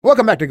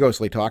Welcome back to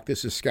Ghostly Talk.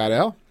 This is Scott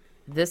L.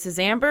 This is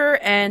Amber,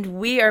 and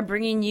we are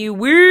bringing you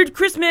Weird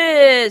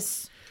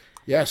Christmas.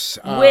 Yes.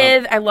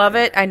 I love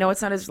it. I know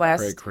it's not his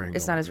last. Craig Kringle.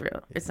 It's not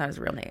his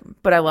real name,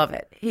 but I love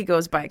it. He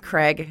goes by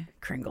Craig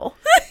Kringle.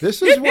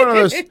 This is one of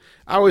those.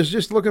 I was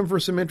just looking for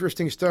some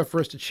interesting stuff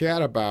for us to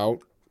chat about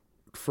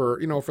for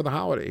the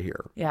holiday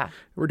here. Yeah.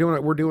 We're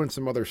doing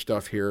some other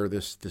stuff here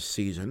this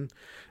season.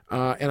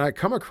 And I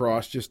come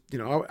across just,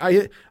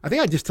 I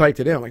think I just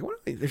typed it in. I'm like,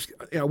 what?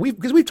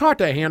 Because we've talked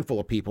to a handful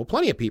of people,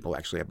 plenty of people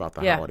actually, about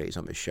the holidays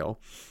on this show.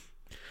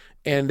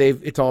 And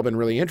it's all been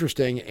really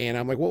interesting. And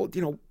I'm like, well,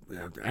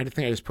 I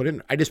think I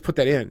just put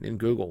that in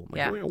Google.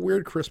 I'm like,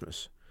 Weird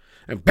Christmas.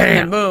 And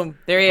bam, and boom,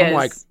 there he is. I'm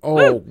like,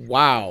 oh,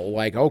 wow.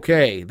 Like,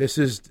 okay, this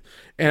is,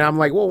 and I'm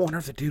like, well, I wonder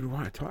if the dude would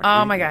want to talk.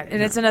 Oh my God.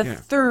 And it's in a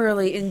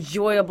thoroughly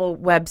enjoyable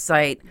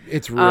website.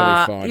 It's really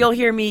fun. You'll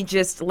hear me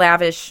just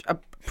lavish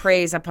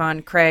praise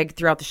upon Craig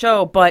throughout the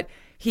show, but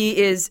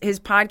his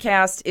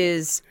podcast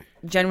is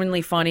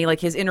genuinely funny. Like,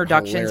 his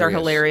introductions are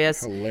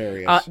hilarious.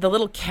 The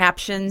little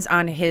captions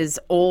on his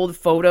old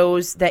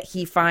photos that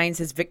he finds,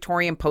 his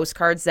Victorian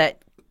postcards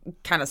that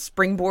kind of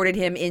springboarded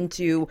him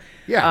into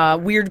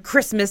Weird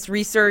Christmas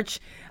research.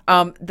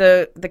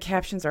 The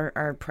captions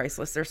are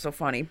priceless. They're so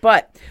funny.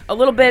 But a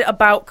little bit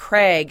about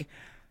Craig.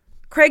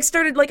 Craig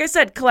started, like I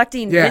said,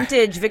 collecting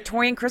vintage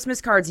Victorian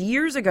Christmas cards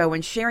years ago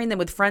and sharing them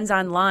with friends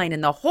online,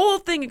 and the whole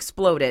thing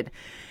exploded.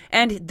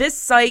 And this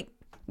site,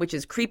 which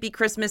is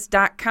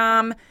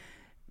creepychristmas.com,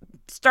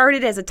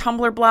 started as a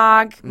Tumblr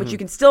blog, which you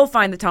can still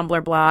find the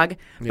Tumblr blog,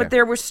 but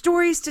there were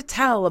stories to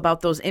tell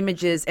about those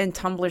images, and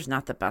Tumblr's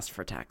not the best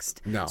for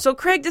text. No. So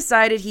Craig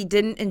decided he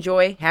didn't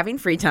enjoy having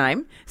free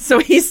time, so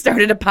he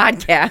started a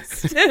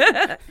podcast.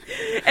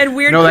 And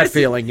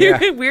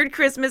Weird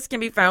Christmas can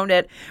be found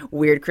at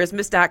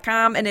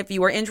weirdchristmas.com, and if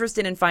you are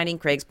interested in finding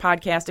Craig's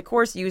podcast, of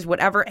course, use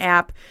whatever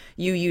app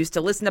you use to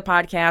listen to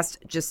podcasts.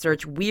 Just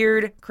search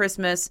Weird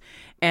Christmas,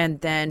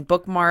 and then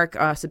bookmark,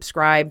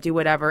 subscribe, do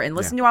whatever, and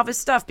listen to all of his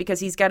stuff,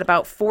 because he's got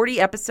about 40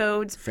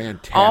 episodes.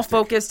 Fantastic. All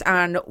focused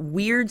on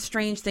weird,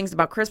 strange things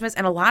about Christmas,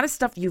 and a lot of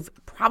stuff you've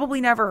probably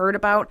never heard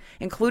about,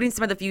 including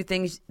some of the few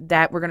things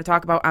that we're going to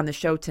talk about on the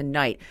show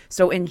tonight.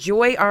 So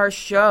enjoy our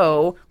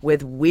show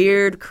with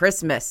Weird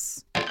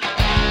Christmas.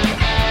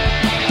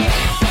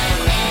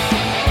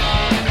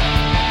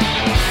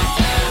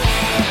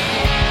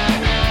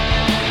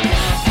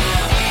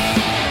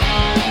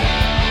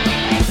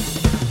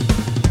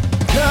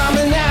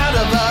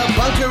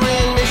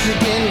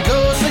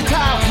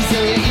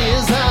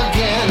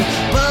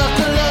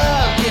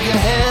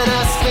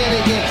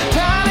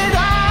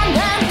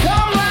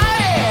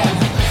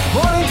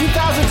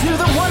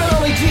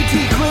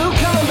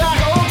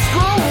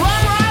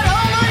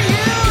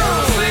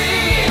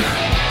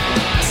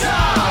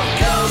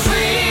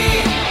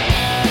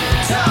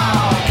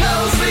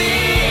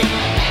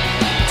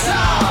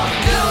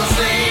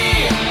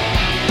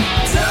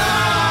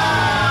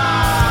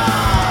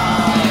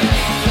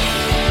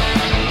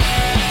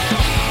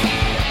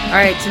 All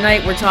right,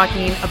 tonight we're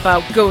talking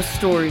about ghost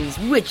stories,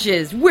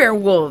 witches,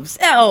 werewolves,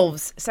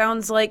 elves.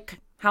 Sounds like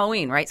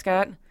Halloween, right,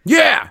 Scott?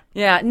 Yeah.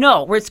 Yeah,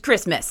 no, it's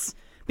Christmas.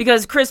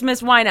 Because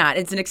Christmas, why not?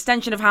 It's an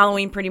extension of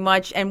Halloween pretty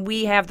much, and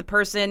we have the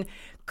person,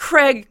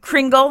 Craig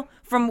Kringle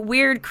from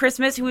Weird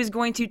Christmas, who is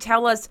going to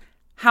tell us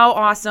how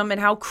awesome and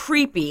how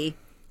creepy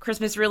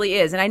Christmas really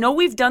is. And I know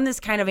we've done this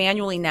kind of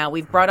annually now.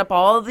 We've brought up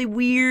all of the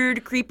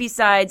weird, creepy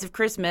sides of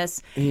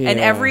Christmas. Yeah. And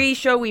every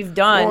show we've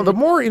done. Well, the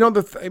more,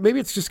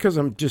 maybe it's just because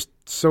I'm just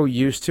so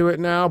used to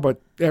it now,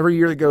 but every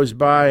year that goes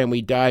by and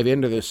we dive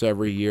into this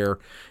every year,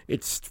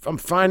 I'm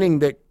finding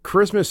that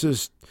Christmas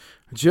is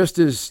just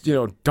as,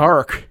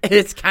 dark.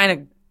 It's kind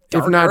of darker.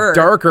 If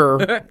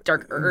not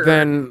darker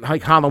than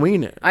like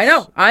Halloween is. I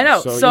know.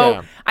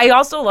 So I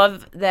also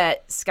love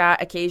that Scott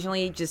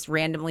occasionally just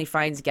randomly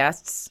finds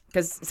guests,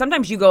 because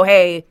sometimes you go,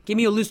 hey, give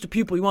me a list of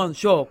people you want on the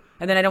show,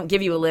 and then I don't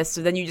give you a list,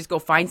 so then you just go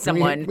find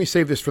someone. Let me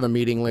save this for the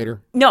meeting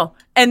later. No,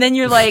 and then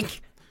you're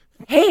like,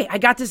 hey, I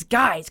got this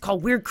guy. It's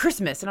called Weird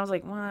Christmas. And I was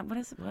like, what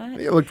is it?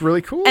 What? It looked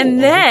really cool.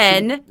 And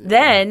then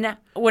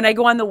when I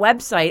go on the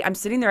website, I'm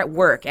sitting there at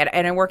work, and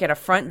I work at a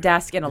front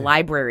desk in a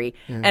library,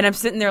 and I'm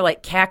sitting there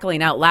like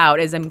cackling out loud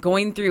as I'm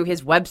going through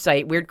his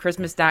website,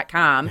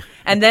 weirdchristmas.com,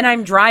 and then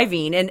I'm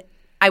driving, and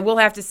I will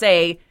have to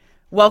say,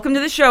 welcome to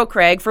the show,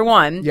 Craig, for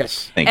one.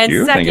 Yes. Thank you.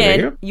 And second,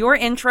 Thank you. Your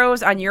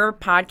intros on your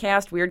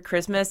podcast, Weird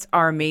Christmas,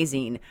 are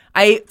amazing.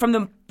 From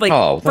the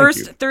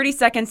first 30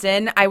 seconds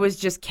in, I was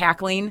just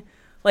cackling.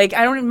 Like,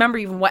 I don't remember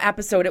even what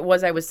episode it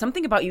was. I was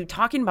something about you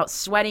talking about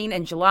sweating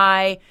in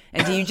July,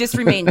 and do you just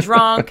remain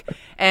drunk?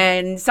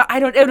 And so I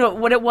don't know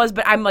what it was,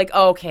 but I'm like,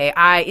 oh, okay,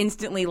 I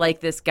instantly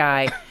like this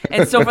guy.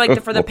 And so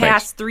for the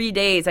past 3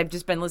 days, I've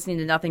just been listening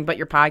to nothing but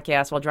your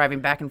podcast while driving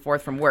back and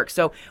forth from work.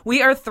 So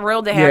we are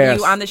thrilled to have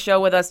you on the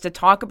show with us to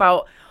talk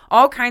about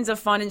all kinds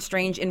of fun and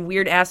strange and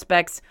weird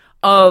aspects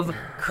of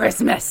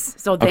Christmas.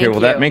 So thank you. Okay,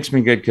 well, that makes me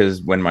good,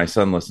 because when my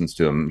son listens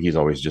to him, he's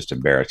always just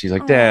embarrassed. He's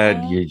like,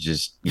 Dad, you're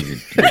just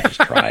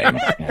trying.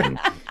 And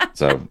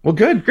So, well,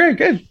 good, great,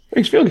 good.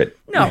 Makes you feel good.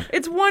 No,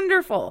 it's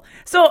wonderful.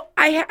 So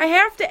I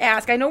have to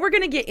ask, I know we're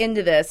going to get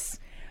into this,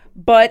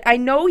 but I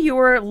know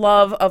your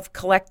love of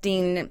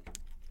collecting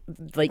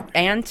like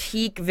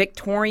antique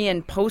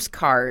Victorian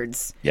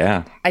postcards.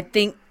 Yeah. I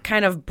think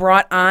kind of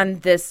brought on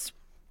this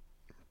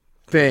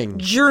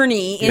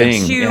journey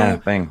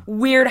into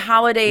weird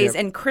holidays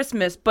and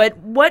Christmas. But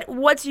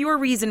what's your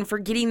reason for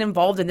getting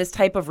involved in this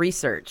type of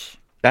research?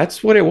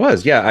 That's what it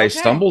was. Yeah, I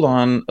stumbled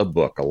on a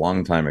book a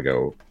long time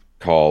ago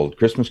called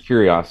Christmas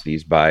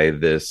Curiosities by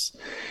this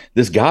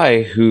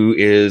guy who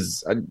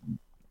is,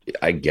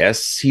 I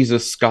guess he's a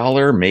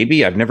scholar,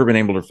 maybe. I've never been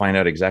able to find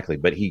out exactly,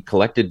 but he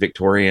collected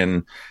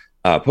Victorian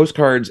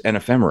postcards and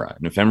ephemera.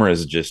 And ephemera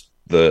is just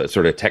the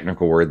sort of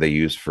technical word they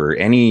use for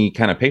any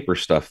kind of paper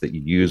stuff that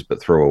you use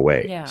but throw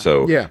away. Yeah.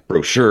 So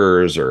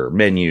brochures or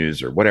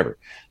menus or whatever.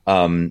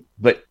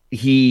 But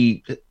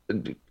he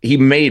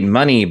made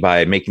money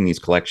by making these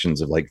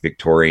collections of like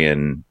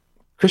Victorian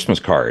Christmas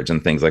cards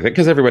and things like that,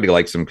 because everybody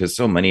likes them, because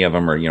so many of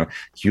them are,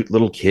 cute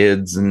little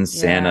kids and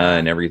Santa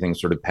and everything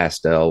sort of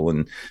pastel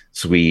and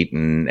sweet,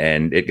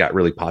 and it got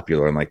really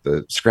popular in like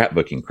the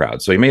scrapbooking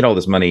crowd. So he made all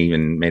this money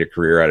and made a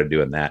career out of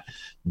doing that.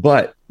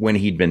 But when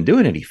he'd been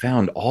doing it, he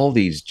found all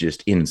these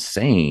just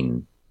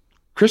insane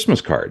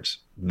Christmas cards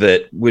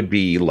that would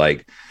be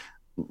like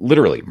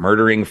literally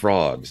murdering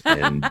frogs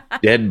and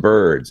dead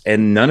birds,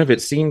 and none of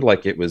it seemed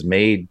like it was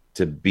made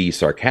to be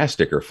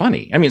sarcastic or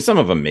funny. I mean, some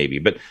of them maybe,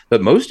 but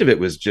most of it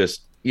was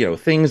just,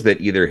 things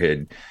that either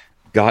had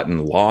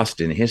gotten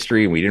lost in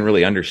history and we didn't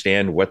really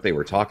understand what they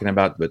were talking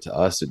about, but to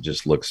us it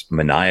just looks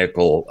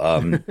maniacal.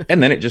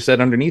 And then it just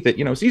said underneath it,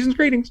 season's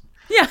greetings.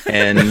 Yeah.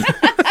 And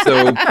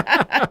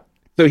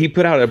so he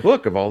put out a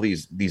book of all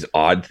these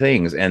odd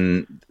things,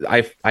 and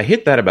I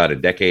hit that about a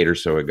decade or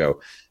so ago.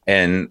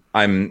 And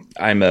I'm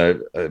a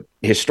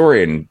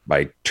historian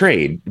by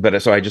trade,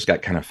 but so I just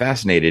got kind of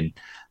fascinated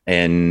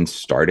and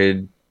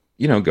started,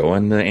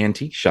 going to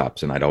antique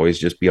shops, and I'd always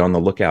just be on the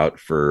lookout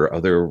for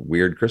other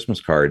weird Christmas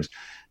cards.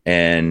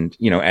 And,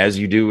 as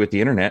you do with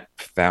the internet,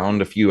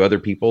 found a few other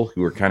people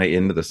who were kind of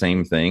into the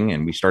same thing,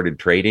 and we started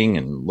trading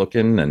and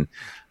looking, and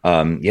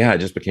it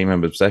just became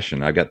an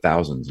obsession. I've got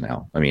thousands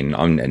now. I mean,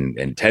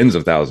 and tens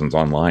of thousands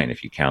online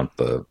if you count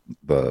the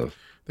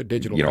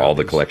digital, all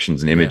the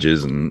collections and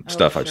images and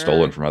stuff I've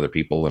stolen from other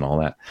people and all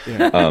that.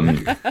 Yeah.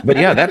 But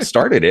that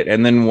started it.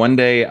 And then one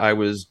day I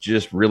was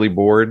just really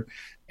bored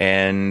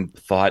and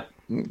thought,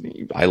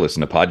 I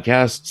listen to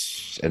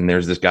podcasts, and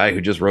there's this guy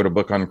who just wrote a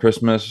book on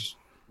Christmas.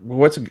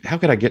 How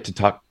could I get to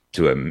talk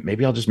to him?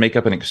 Maybe I'll just make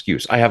up an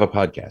excuse. I have a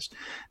podcast.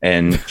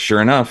 And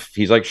sure enough,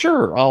 he's like,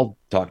 sure, I'll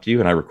talk to you.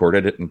 And I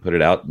recorded it and put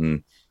it out,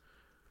 and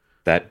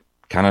that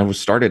kind of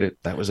started it.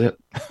 That was it.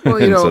 Well,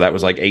 so that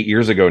was like 8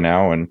 years ago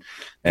now.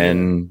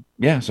 And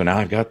so now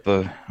I've got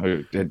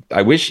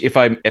I wish if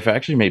I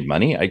actually made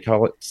money, I'd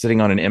call it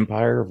sitting on an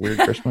empire of weird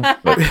Christmas.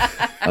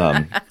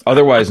 But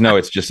otherwise, no,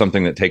 it's just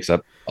something that takes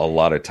up a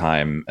lot of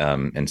time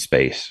and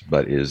space,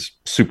 but is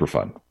super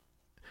fun.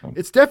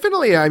 It's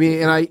definitely, I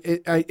mean, and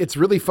it's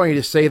really funny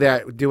to say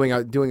that doing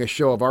a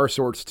show of our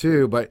sorts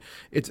too, but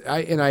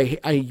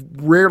I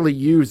rarely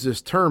use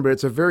this term, but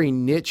it's a very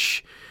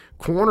niche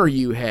corner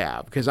you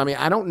have, because I mean,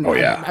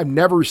 I've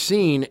never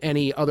seen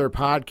any other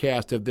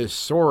podcast of this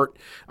sort,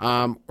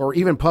 or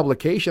even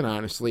publication,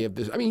 honestly, of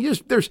this. I mean,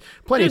 there's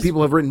plenty of people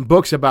who have written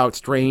books about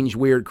strange,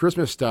 weird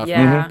Christmas stuff,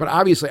 but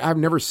obviously I've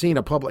never seen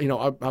a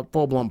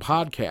full blown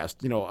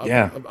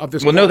podcast, of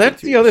this. Well, no,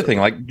 that's the other thing.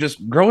 Like,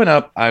 just growing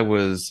up, I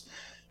was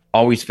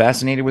always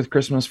fascinated with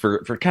Christmas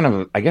for kind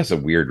of, I guess, a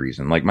weird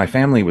reason. Like, my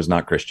family was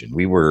not Christian.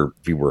 We were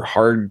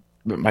hard.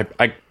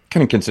 I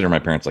kind of consider my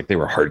parents like they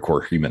were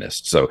hardcore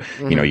humanists. So,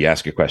 you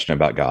ask a question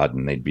about God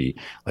and they'd be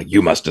like,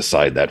 you must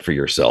decide that for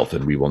yourself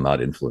and we will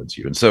not influence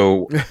you. And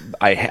so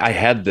I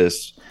had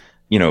this,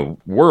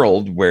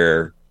 world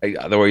where I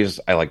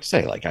like to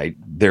say, like,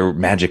 their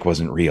magic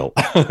wasn't real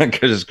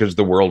because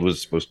the world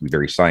was supposed to be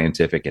very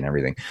scientific and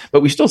everything,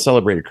 but we still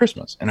celebrated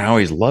Christmas. And I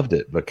always loved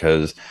it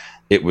because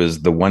it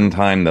was the one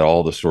time that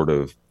all the sort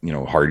of,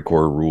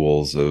 hardcore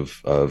rules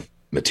of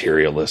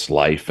materialist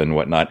life and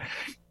whatnot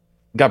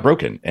got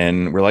broken,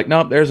 and we're like,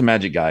 no, there's a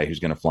magic guy who's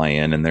going to fly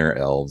in, and there are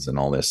elves and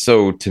all this.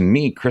 So to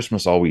me,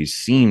 Christmas always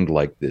seemed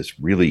like this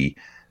really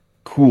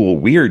cool,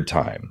 weird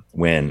time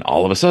when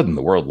all of a sudden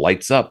the world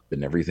lights up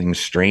and everything's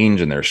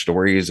strange, and there are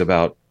stories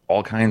about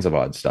all kinds of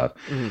odd stuff.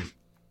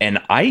 And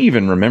I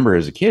even remember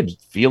as a kid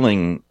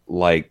feeling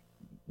like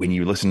when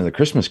you listen to the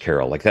Christmas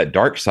Carol, like that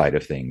dark side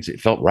of things,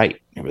 it felt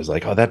right. It was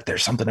like,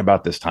 there's something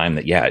about this time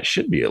that, it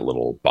should be a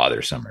little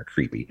bothersome or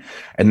creepy.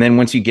 And then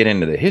once you get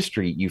into the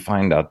history, you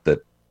find out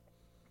that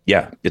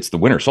it's the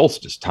winter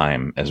solstice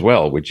time as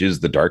well, which is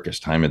the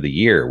darkest time of the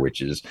year, which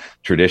is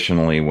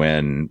traditionally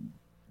when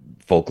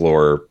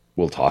folklore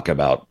will talk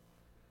about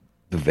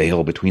the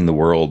veil between the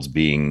worlds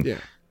being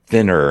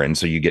thinner. And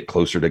so you get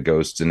closer to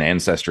ghosts and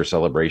ancestor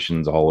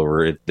celebrations all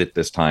over it at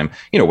this time,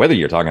 whether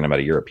you're talking about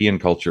a European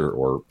culture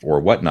or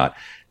whatnot.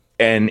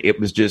 And it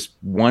was just,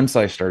 once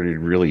I started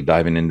really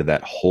diving into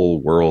that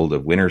whole world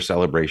of winter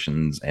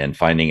celebrations and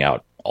finding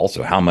out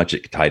also how much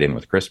it tied in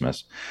with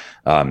Christmas.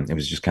 It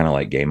was just kind of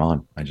like game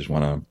on. I just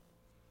want to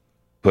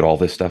put all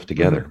this stuff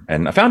together. Mm-hmm.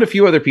 And I found a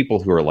few other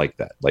people who are like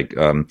that. Like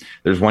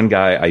there's one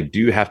guy I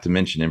do have to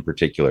mention in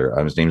particular.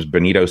 His name's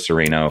Benito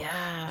Sereno.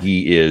 Yeah.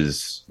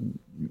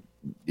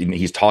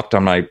 He's talked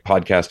on my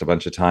podcast a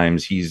bunch of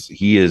times.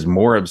 He is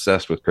more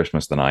obsessed with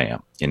Christmas than I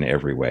am in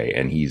every way.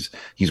 And he's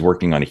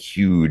working on a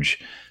huge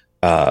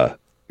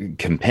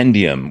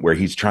compendium where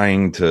he's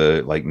trying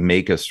to like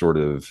make a sort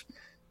of,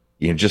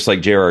 just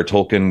like J.R.R.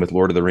 Tolkien with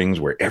Lord of the Rings,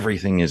 where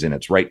everything is in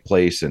its right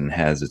place and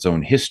has its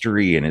own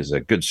history and is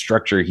a good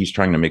structure. He's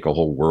trying to make a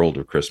whole world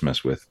of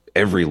Christmas with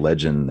every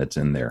legend that's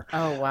in there.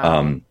 Oh,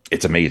 wow.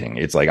 It's amazing.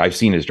 It's like, I've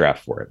seen his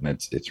draft for it, and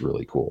it's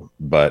really cool.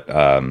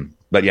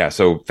 But yeah,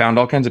 so found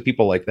all kinds of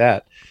people like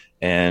that.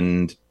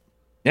 And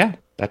yeah,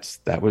 that's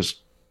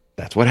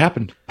what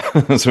happened.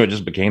 So it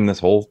just became this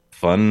whole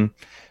fun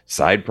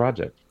side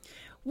project.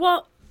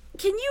 Well,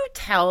 can you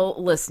tell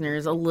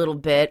listeners a little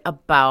bit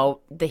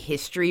about the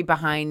history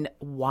behind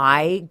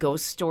why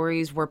ghost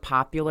stories were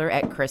popular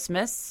at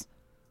Christmas?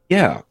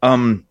 Yeah.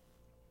 And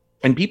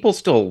people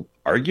still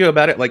argue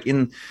about it. Like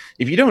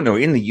if you don't know,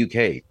 in the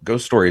UK,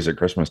 ghost stories at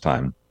Christmas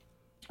time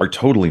are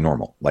totally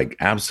normal, like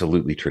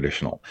absolutely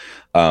traditional.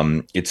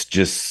 It's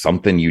just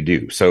something you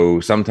do.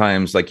 So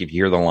sometimes, like if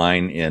you hear the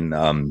line in,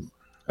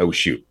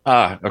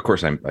 of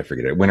course I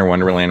forget it, Winter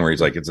Wonderland, where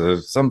he's like, it's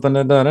a something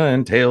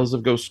and tales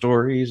of ghost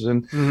stories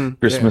and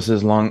Christmas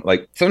is long.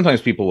 Like sometimes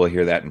people will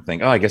hear that and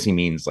think, oh, I guess he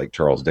means like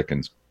Charles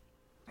Dickens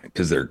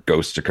because they're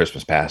ghosts of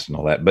Christmas past and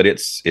all that. But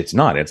it's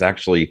not. It's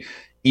actually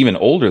even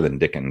older than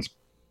Dickens,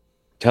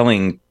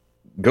 telling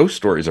ghost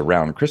stories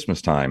around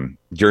Christmas time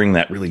during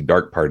that really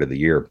dark part of the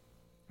year,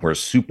 were a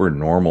super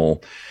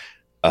normal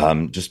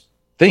just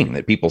thing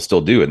that people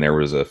still do. And there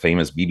was a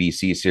famous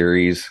BBC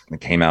series that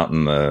came out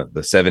in the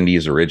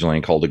 70s originally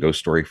called A Ghost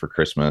Story for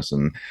Christmas.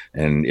 And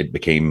it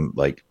became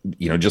like,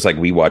 just like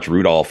we watch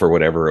Rudolph or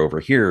whatever over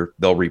here,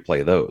 they'll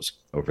replay those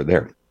over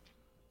there.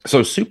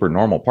 So super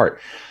normal part.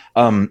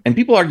 And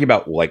people argue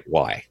about like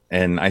why.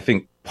 And I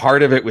think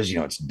part of it was,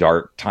 it's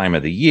dark time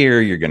of the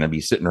year. You're going to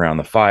be sitting around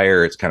the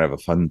fire. It's kind of a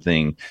fun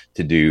thing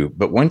to do.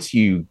 But once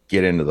you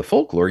get into the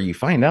folklore, you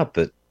find out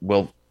that,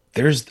 well,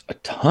 there's a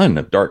ton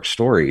of dark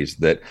stories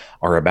that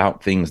are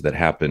about things that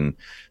happen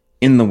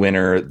in the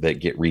winter that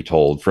get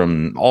retold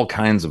from all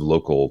kinds of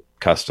local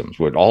customs,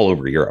 all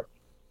over Europe.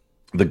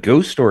 The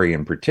ghost story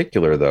in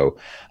particular, though,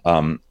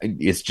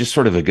 it's just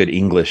sort of a good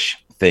English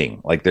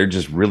thing. Like they're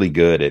just really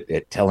good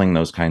at telling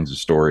those kinds of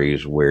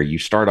stories where you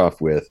start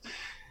off with,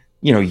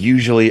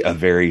 usually a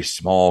very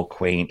small,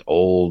 quaint,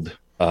 old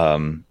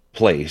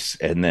place,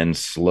 and then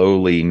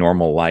slowly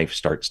normal life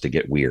starts to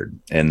get weird.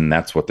 And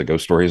that's what the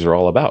ghost stories are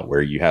all about,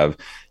 where you have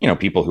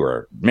people who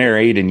are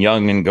married and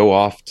young and go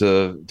off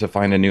to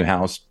find a new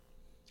house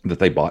that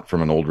they bought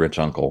from an old rich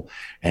uncle,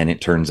 and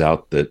it turns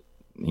out that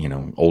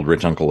old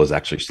rich uncle is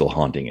actually still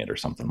haunting it or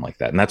something like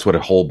that. And that's what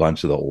a whole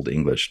bunch of the old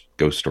English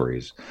ghost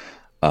stories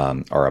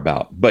are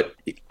about. But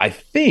I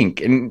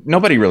think, and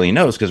nobody really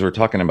knows because we're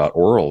talking about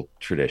oral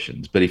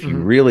traditions, but if you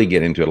really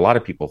get into it, a lot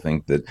of people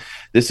think that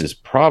this is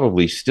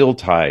probably still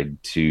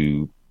tied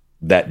to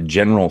that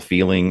general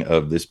feeling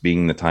of this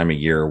being the time of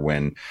year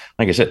when,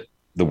 like I said,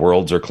 the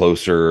worlds are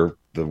closer.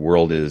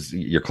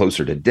 You're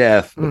closer to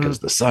death because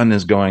the sun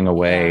is going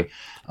away.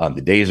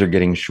 The days are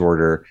getting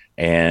shorter.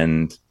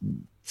 And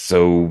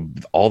so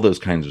all those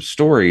kinds of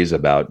stories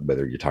about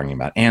whether you're talking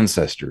about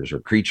ancestors or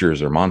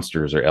creatures or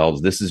monsters or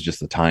elves, this is just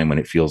the time when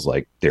it feels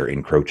like they're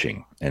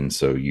encroaching. And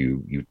so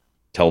you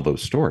tell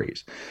those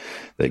stories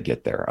that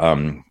get there.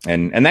 And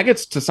that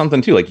gets to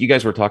something too, like you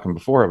guys were talking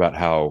before about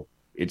how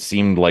it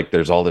seemed like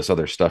there's all this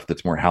other stuff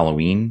that's more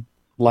Halloween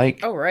like.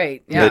 Oh,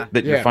 right. Yeah.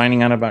 That you're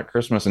finding out about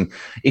Christmas. And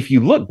if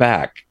you look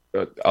back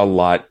a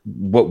lot,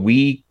 what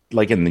we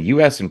like in the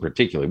US in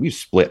particular, we've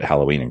split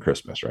Halloween and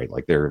Christmas, right?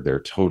 Like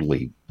they're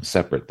totally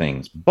separate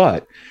things.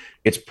 But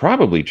it's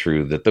probably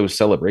true that those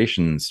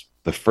celebrations,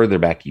 the further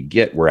back you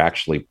get, were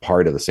actually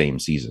part of the same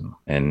season.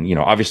 And,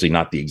 obviously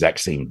not the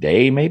exact same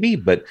day, maybe,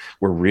 but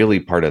we're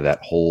really part of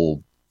that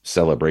whole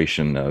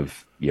celebration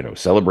of,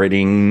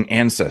 celebrating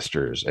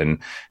ancestors and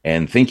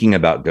thinking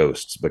about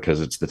ghosts, because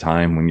it's the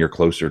time when you're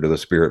closer to the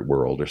spirit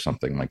world or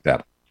something like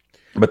that.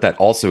 But that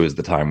also is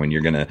the time when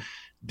you're going to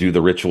do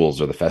the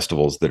rituals or the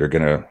festivals that are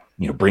going to,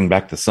 bring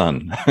back the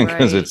sun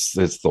because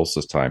it's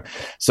solstice time.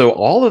 So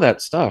all of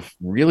that stuff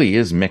really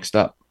is mixed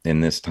up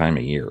in this time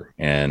of year.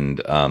 And,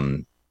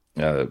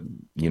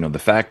 the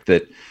fact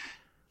that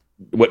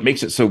what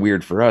makes it so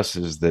weird for us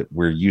is that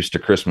we're used to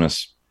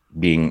Christmas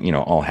being,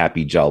 all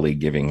happy, jolly,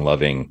 giving,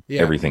 loving,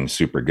 everything's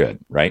super good.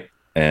 Right.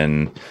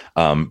 And,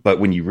 but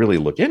when you really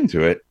look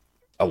into it,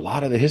 a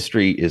lot of the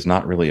history is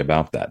not really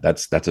about that.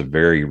 That's a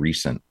very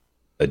recent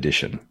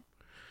addition.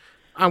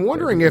 I'm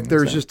wondering if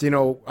there's just,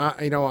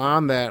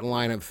 on that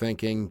line of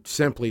thinking,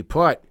 simply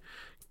put,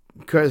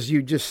 because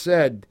you just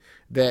said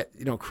that,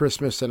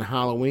 Christmas and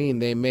Halloween,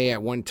 they may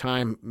at one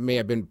time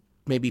have been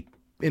maybe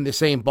in the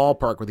same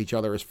ballpark with each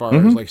other as far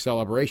as like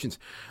celebrations,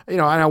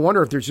 and I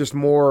wonder if there's just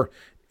more,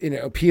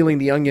 peeling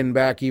the onion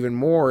back even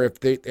more if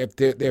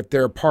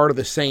they're part of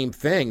the same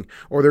thing,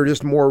 or they're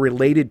just more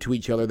related to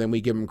each other than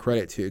we give them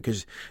credit to.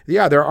 Because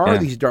there are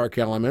these dark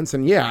elements,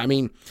 and I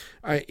mean,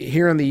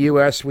 here in the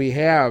U.S. we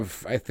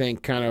have, I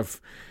think, kind of.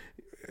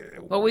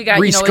 Well, we got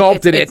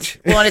resculpted it.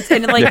 Well,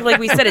 and like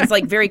we said, it's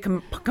like very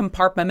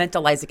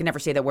compartmentalized. I can never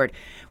say that word.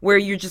 Where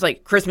you're just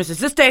like, Christmas is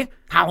this day,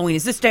 Halloween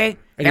is this day,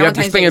 and you have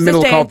this thing in the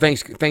middle called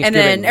Thanksgiving, and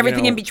then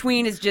everything in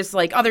between is just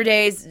like other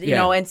days, you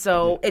know. And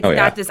so it's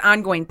not this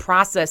ongoing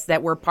process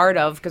that we're part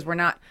of, because we're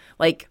not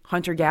like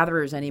hunter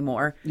gatherers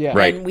anymore. Yeah,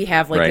 right. And we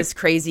have like this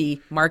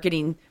crazy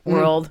marketing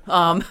world,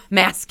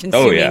 mass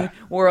consuming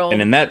world.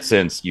 And in that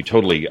sense, you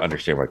totally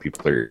understand why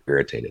people are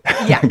irritated.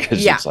 Yeah,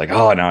 because it's like,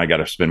 oh, now I got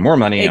to spend more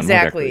money on more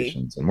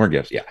decorations and more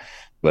gifts. Yeah.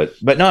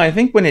 But no, I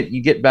think when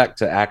you get back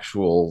to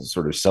actual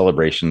sort of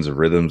celebrations of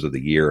rhythms of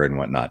the year and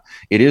whatnot,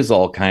 it is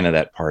all kind of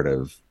that part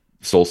of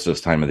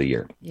solstice time of the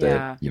year.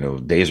 Yeah.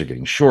 That, days are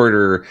getting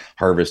shorter,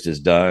 harvest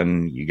is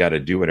done. You got to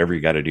do whatever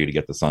you got to do to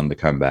get the sun to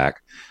come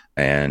back.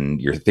 And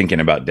you're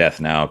thinking about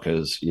death now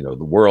because, the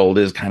world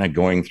is kind of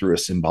going through a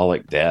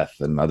symbolic death,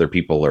 and other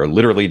people are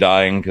literally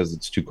dying because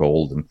it's too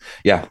cold. And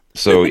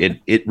so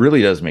it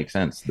really does make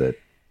sense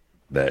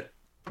that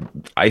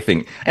I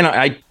think, and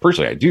I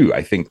personally,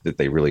 I think that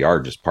they really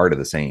are just part of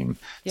the same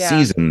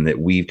season that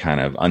we've kind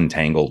of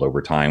untangled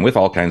over time with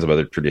all kinds of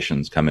other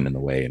traditions coming in the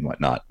way and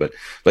whatnot. But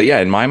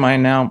in my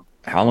mind now,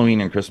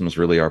 Halloween and Christmas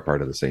really are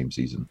part of the same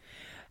season.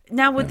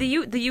 Now, with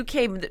the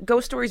UK,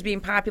 ghost stories being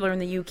popular in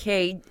the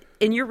UK,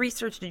 in your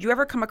research, did you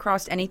ever come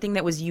across anything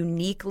that was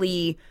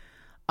uniquely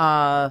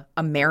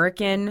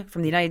American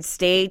from the United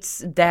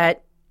States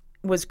that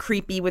was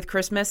creepy with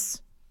Christmas?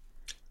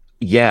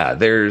 Yeah,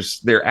 there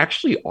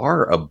actually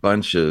are a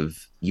bunch of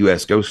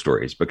U.S. ghost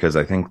stories, because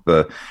I think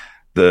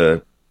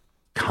the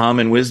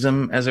common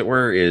wisdom, as it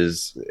were,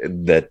 is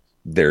that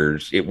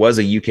it was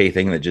a UK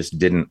thing that just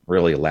didn't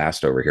really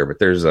last over here. But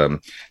there's a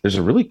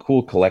really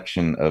cool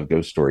collection of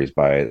ghost stories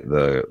by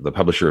the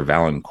publisher of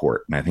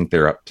Valancourt, and I think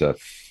they're up to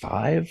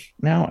 5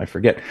 now. I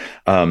forget.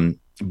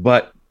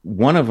 But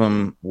one of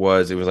them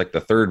was like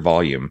the 3rd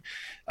volume.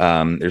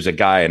 There's a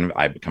guy, and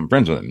I've become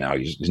friends with him now.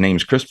 His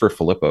name's Christopher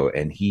Filippo,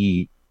 and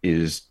he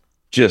is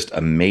just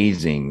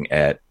amazing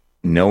at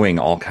knowing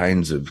all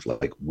kinds of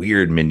like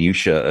weird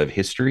minutia of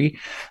history.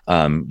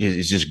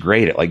 Is just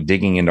great at like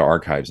digging into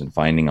archives and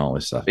finding all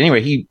this stuff.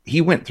 Anyway,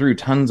 he went through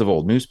tons of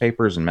old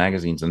newspapers and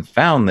magazines and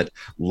found that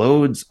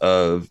loads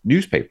of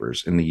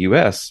newspapers in the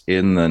US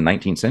in the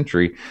 19th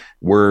century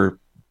were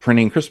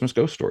printing Christmas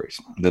ghost stories,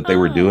 that they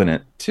were doing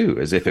it too,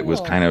 as if it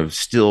was kind of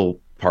still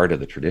part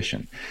of the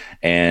tradition.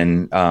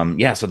 And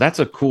so that's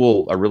a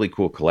really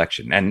cool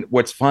collection. And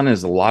what's fun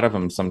is a lot of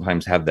them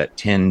sometimes have that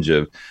tinge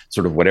of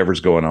sort of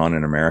whatever's going on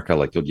in America.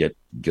 Like you'll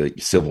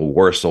get Civil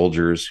War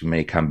soldiers who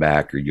may come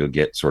back, or you'll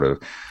get sort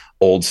of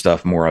old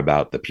stuff more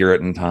about the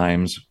Puritan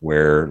times,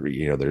 where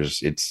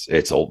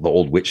it's old, the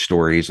old witch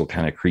stories will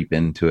kind of creep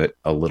into it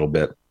a little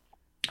bit.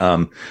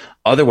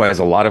 Otherwise,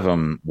 a lot of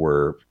them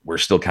were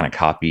still kind of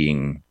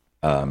copying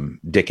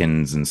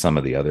Dickens and some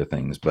of the other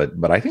things, but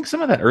I think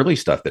some of that early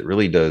stuff that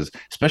really does,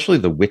 especially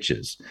the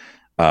witches,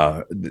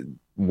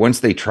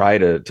 once they try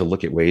to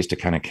look at ways to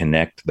kind of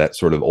connect that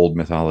sort of old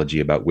mythology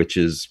about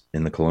witches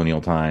in the colonial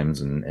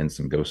times and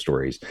some ghost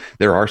stories,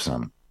 there are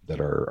some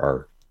that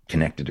are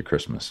connected to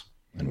Christmas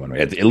in one way,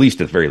 at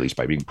the very least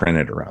by being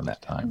printed around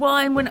that time. Well,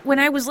 and when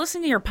I was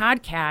listening to your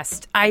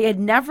podcast, I had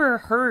never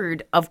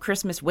heard of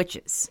Christmas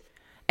witches,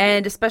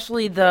 and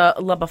especially the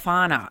La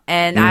Befana.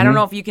 And I don't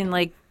know if you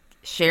can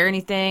share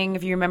anything,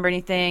 if you remember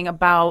anything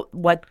about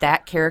what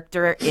that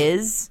character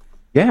is.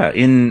 Yeah,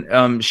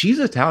 she's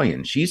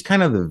Italian. She's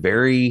kind of the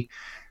very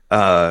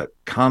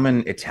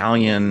common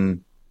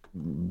Italian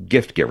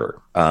gift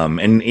giver.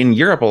 And in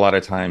Europe, a lot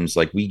of times,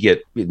 in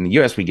the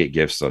US, we get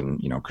gifts on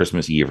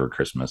Christmas Eve or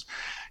Christmas.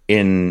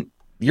 In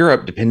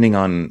Europe, depending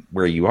on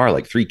where you are,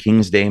 like Three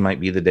Kings Day might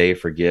be the day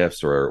for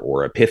gifts,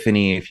 or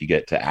Epiphany, if you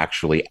get to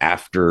actually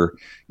after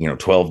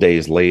 12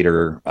 days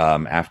later,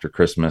 after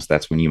Christmas,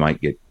 that's when you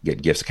might get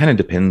gifts. It kind of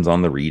depends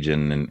on the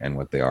region and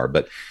what they are.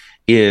 But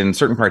in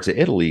certain parts of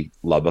Italy,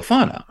 La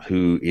Befana,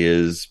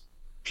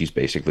 she's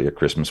basically a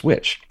Christmas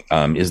witch,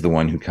 is the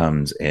one who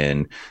comes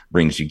and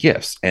brings you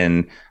gifts.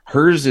 And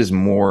hers is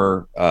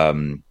more,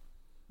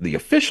 the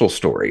official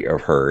story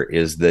of her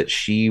is that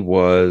she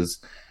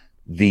was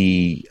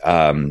the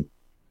I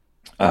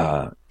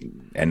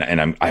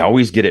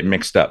always get it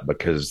mixed up,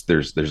 because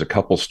there's a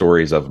couple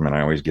stories of them, and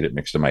I always get it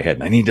mixed in my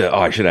head. And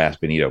I should ask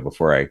Benito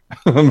before I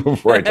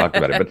talked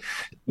about it. But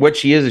what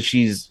she is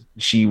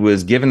she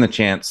was given the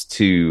chance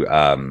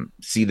to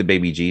see the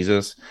baby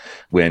Jesus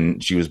when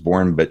she was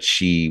born, but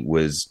she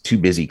was too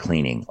busy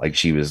cleaning. Like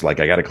she was like,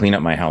 I got to clean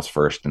up my house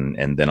first,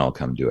 and then I'll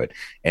come do it.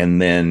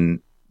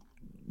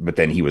 But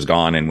then he was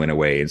gone and went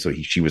away. And so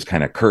she was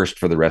kind of cursed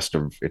for the rest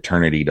of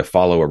eternity to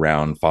follow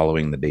around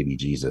following the baby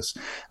Jesus.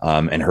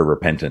 And her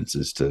repentance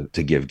is to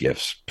give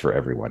gifts for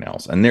everyone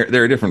else. And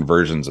there are different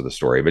versions of the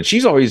story, but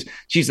she's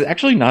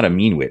actually not a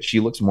mean witch. She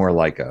looks more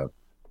like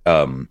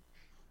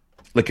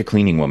like a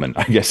cleaning woman,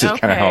 I guess is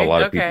kind of how a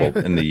lot of people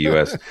in the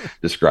U.S.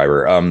 describe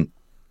her.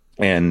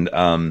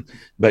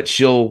 But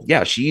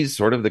she's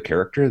sort of the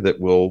character that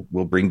will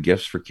bring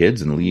gifts for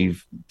kids and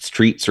leave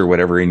treats or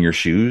whatever in your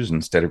shoes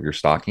instead of your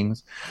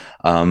stockings.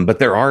 But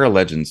there are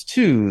legends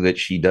too that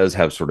she does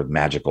have sort of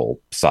magical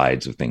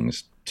sides of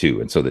things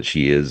too. And so that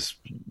she is,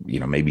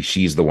 maybe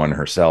she's the one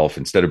herself.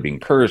 Instead of being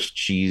cursed,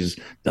 she's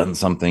done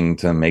something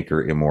to make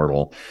her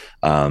immortal.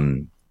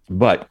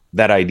 But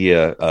that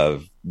idea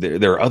of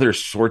there are other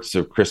sorts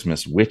of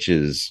Christmas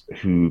witches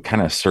who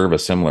kind of serve a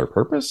similar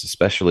purpose,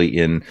 especially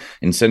in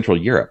Central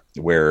Europe,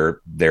 where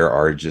there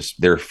are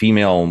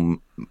female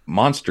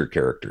monster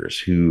characters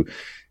who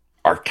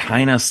are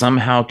kind of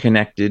somehow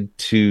connected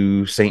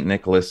to Saint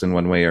Nicholas in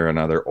one way or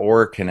another,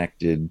 or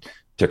connected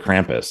to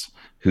Krampus,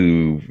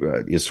 who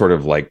is sort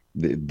of like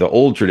the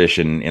old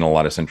tradition in a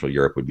lot of Central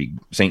Europe would be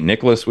Saint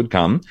Nicholas would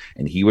come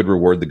and he would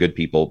reward the good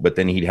people, but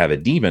then he'd have a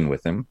demon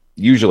with him,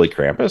 usually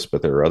Krampus,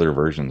 but there are other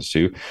versions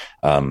too,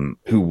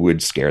 who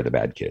would scare the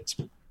bad kids.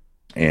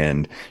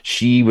 And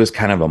she was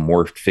kind of a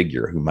morphed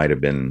figure who might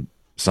have been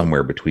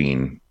somewhere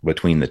between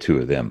the two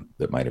of them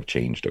that might have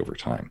changed over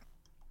time.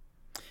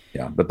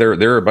 Yeah, but there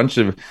are a bunch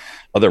of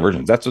other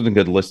versions. That's a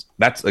good list.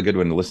 That's a good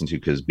one to listen to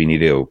because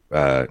Benito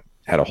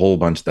had a whole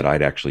bunch that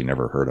I'd actually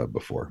never heard of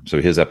before.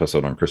 So his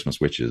episode on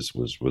Christmas witches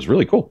was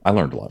really cool. I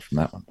learned a lot from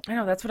that one. I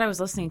know, that's what I was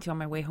listening to on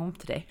my way home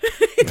today.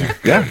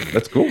 Yeah,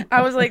 that's cool.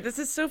 I was like, this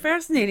is so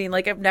fascinating.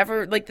 Like I've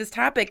never this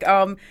topic.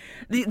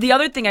 The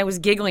other thing I was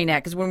giggling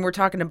at, because when we're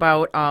talking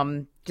about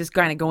just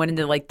kind of going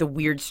into like the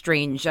weird,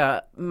 strange,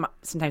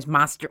 sometimes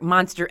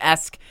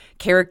monster-esque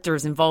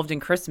characters involved in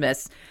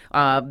Christmas.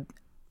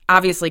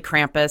 Obviously,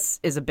 Krampus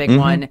is a big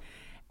one.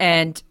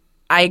 And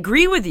I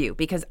agree with you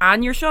because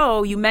on your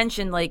show, you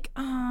mentioned like,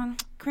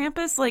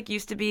 Krampus like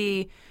used to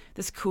be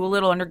this cool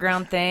little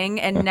underground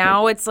thing. And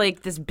now it's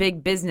like this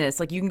big business.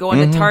 Like you can go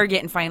into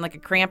Target and find like a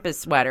Krampus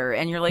sweater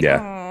and you're like,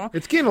 oh.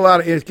 It's gained a lot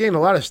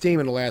of steam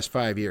in the last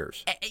 5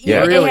 years.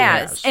 Yeah, it really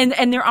has.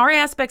 And there are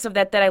aspects of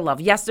that I love.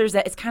 Yes, there's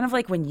that. It's kind of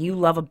like when you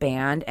love a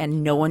band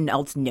and no one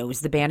else knows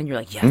the band and you're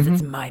like, yes,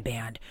 it's my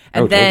band.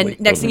 And then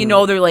next thing you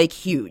know, they're like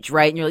huge,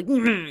 right? And you're like,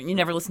 you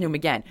never listen to them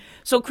again.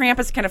 So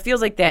Krampus kind of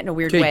feels like that in a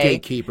weird way.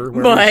 Gatekeeper,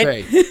 whatever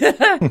you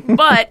say.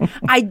 But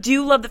I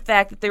do love the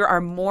fact that there are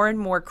more and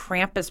more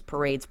Krampus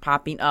parades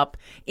popping up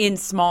in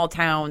small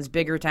towns,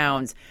 bigger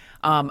towns.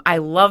 I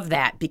love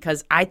that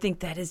because I think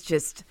that is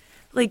just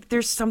like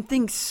there's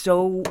something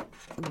so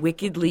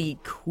wickedly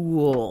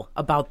cool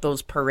about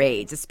those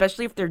parades,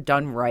 especially if they're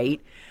done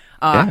right.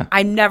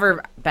 I've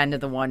never been to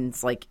the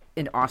ones like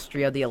in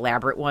Austria, the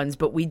elaborate ones,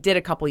 but we did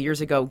a couple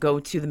years ago go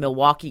to the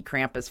Milwaukee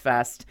Krampus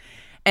Fest.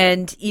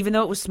 And even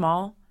though it was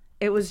small,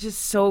 it was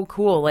just so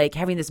cool, like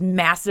having this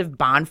massive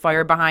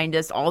bonfire behind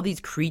us, all these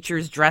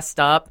creatures dressed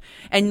up.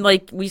 And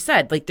like we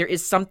said, like there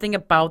is something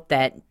about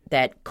that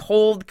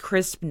cold,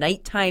 crisp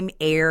nighttime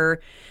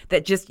air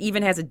that just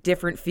even has a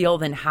different feel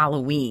than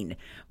Halloween.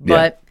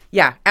 But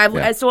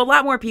so a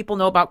lot more people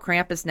know about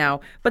Krampus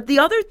now. But the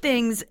other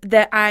things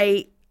that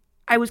I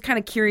was kind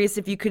of curious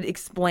if you could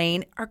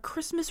explain are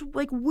Christmas,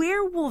 like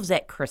werewolves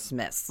at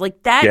Christmas.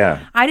 Like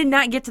that, I did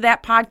not get to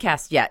that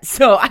podcast yet.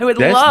 So I would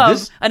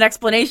love an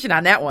explanation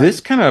on that one.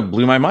 This kind of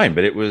blew my mind,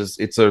 but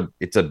it's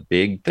a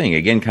big thing.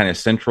 Again, kind of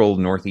central,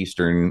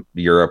 northeastern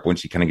Europe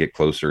once you kind of get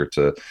closer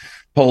to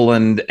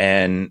Poland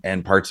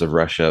and parts of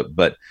Russia.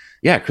 But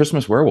yeah,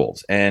 Christmas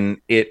werewolves. And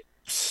it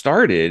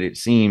started, it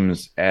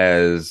seems,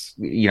 as,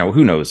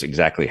 who knows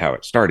exactly how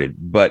it started,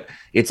 but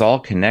it's all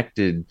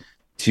connected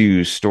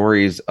to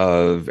stories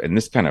of, and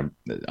this kind of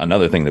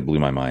another thing that blew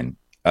my mind,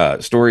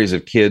 stories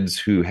of kids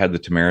who had the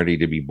temerity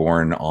to be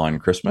born on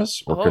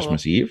Christmas or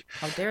Christmas Eve.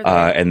 How dare they?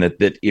 And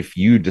that if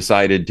you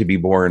decided to be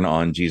born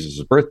on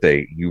Jesus'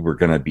 birthday, you were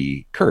going to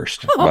be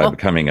cursed by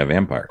becoming a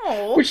vampire,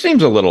 which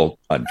seems a little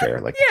unfair.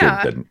 Like the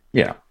kid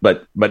didn't,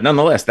 but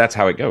nonetheless, that's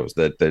how it goes.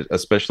 That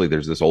especially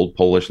there's this old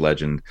Polish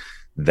legend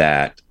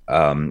that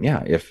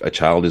if a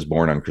child is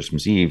born on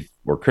Christmas Eve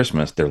or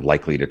Christmas, they're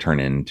likely to turn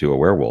into a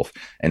werewolf.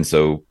 And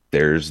so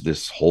there's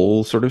this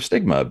whole sort of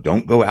stigma of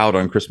don't go out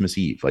on Christmas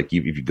Eve. Like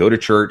if you go to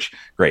church,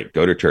 great,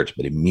 go to church,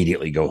 but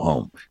immediately go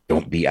home.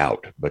 Don't be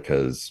out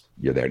because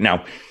you're there.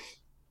 Now,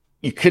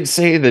 you could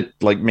say that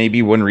like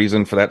maybe one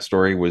reason for that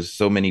story was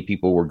so many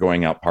people were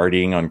going out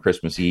partying on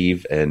Christmas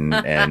Eve and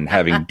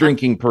having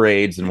drinking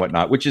parades and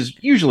whatnot, which is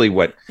usually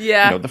what,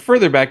 the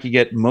further back you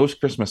get,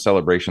 most Christmas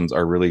celebrations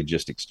are really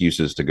just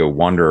excuses to go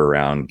wander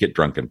around, get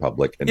drunk in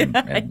public and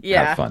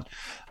have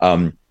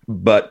fun.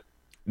 But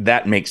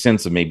that makes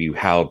sense of maybe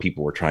how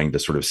people were trying to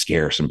sort of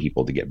scare some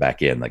people to get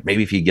back in. Like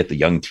maybe if you get the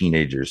young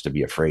teenagers to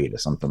be afraid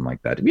of something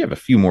like that, we have a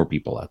few more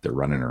people out there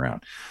running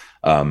around.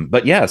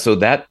 But yeah, so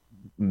that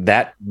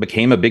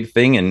became a big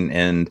thing.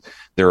 And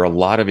there are a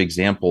lot of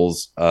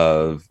examples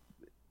of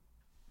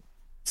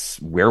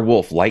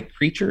werewolf-like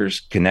creatures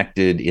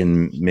connected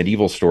in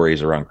medieval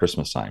stories around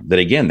Christmas time that,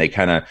 again,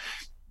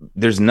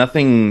 there's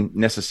nothing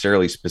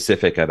necessarily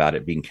specific about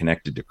it being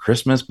connected to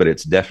Christmas, but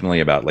it's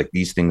definitely about like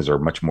these things are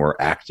much more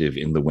active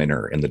in the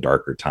winter and the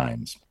darker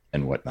times.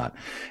 and whatnot.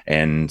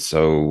 And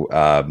so,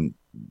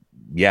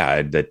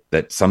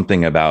 that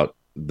something about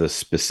the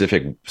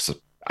specific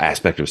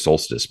aspect of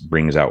solstice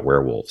brings out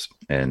werewolves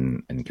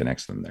and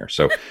connects them there.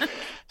 So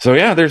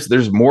yeah,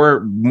 there's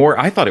more.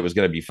 I thought it was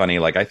going to be funny.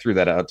 Like I threw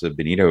that out to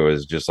Benito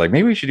as just like,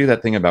 maybe we should do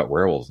that thing about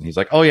werewolves. And he's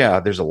like, oh yeah,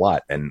 there's a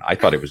lot. And I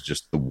thought it was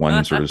just the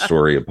one sort of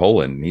story of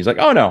Poland. And he's like,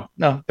 oh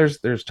no,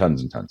 there's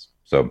tons and tons.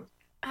 So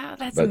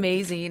that's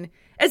amazing.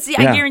 I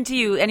guarantee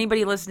you,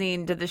 anybody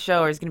listening to the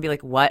show is going to be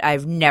like, what?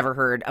 I've never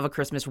heard of a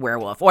Christmas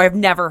werewolf, or I've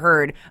never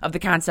heard of the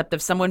concept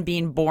of someone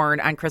being born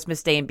on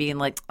Christmas Day and being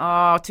like,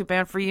 oh, too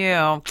bad for you.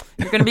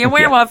 You're going to be a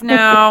werewolf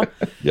now.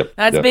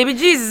 That's baby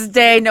Jesus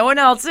Day. No one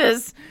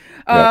else's.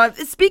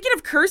 Speaking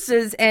of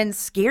curses and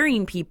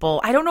scaring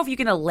people, I don't know if you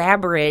can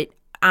elaborate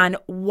on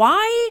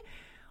why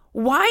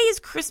is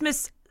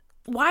Christmas,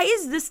 why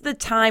is this the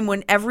time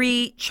when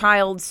every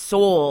child's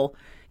soul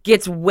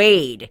gets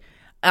weighed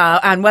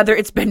on whether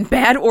it's been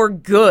bad or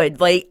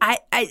good? Like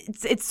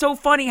it's so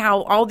funny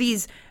how all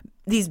these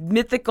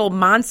mythical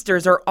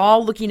monsters are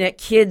all looking at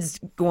kids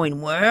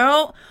going,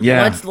 well,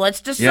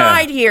 let's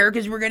decide here,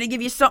 because we're going to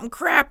give you something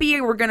crappy,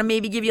 or we're going to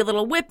maybe give you a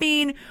little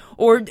whipping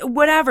or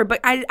whatever. But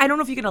I don't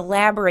know if you can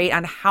elaborate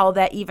on how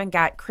that even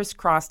got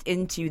crisscrossed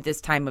into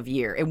this time of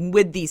year and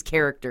with these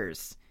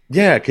characters.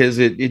 Yeah, because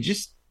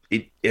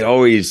it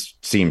always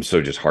seems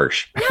so just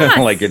harsh. Yes.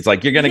 Like it's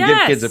like, you're going to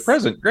give kids a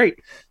present. Great.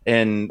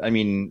 And I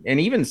mean, and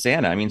even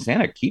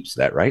Santa keeps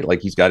that, right? Like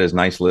he's got his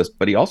nice list,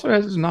 but he also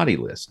has his naughty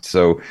list.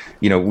 So,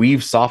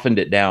 we've softened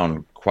it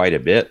down quite a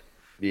bit,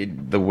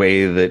 the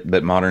way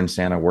that modern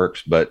Santa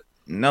works. But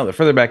no, the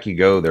further back you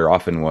go, there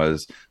often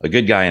was a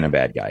good guy and a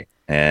bad guy.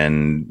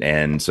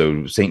 And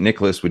so St.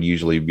 Nicholas would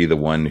usually be the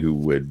one who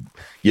would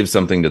give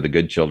something to the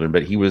good children,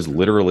 but he was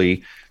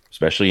literally,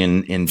 especially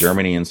in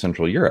Germany and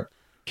Central Europe,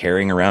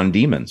 carrying around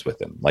demons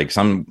with him. Like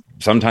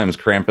sometimes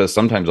Krampus,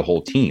 sometimes a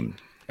whole team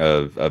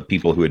of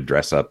people who would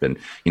dress up in,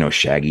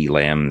 shaggy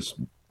lambs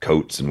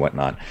coats and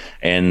whatnot.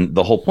 And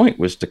the whole point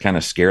was to kind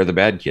of scare the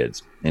bad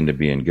kids into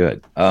being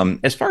good.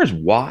 As far as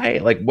why,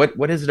 like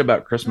what is it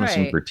about Christmas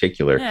in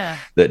particular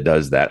that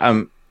does that?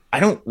 I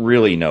don't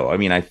really know. I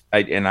mean, I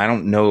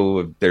don't know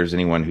if there's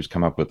anyone who's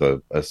come up with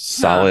a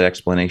solid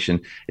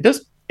explanation.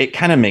 It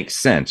kind of makes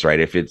sense, right?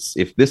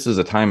 If this is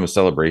a time of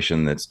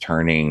celebration that's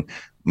turning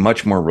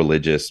much more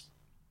religious,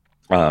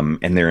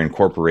 and they're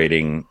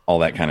incorporating all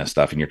that kind of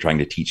stuff, and you're trying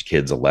to teach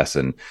kids a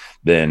lesson,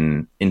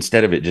 then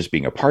instead of it just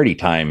being a party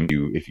time,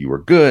 if you were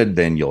good,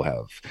 then you'll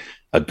have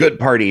a good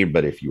party,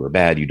 but if you were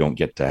bad, you don't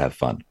get to have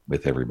fun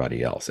with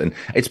everybody else. And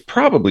it's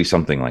probably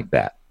something like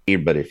that.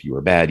 But if you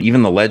were bad,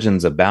 even the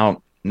legends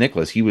about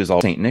Nicholas, he was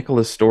all St.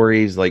 Nicholas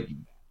stories, like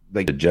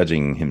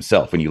judging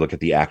himself when you look at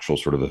the actual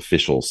sort of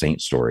official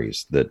saint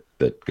stories that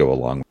go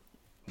along.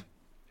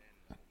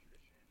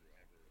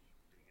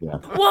 Yeah.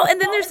 Well,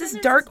 and then there's this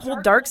whole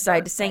dark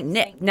side to Saint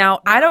Nick.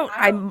 Now,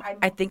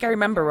 I think I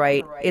remember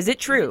right. Is it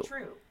true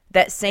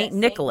that Saint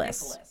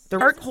Nicholas, the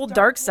whole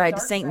dark side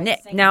to Saint Nick?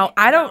 Now,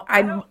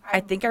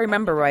 I think I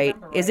remember right.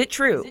 Is it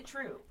true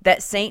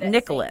that Saint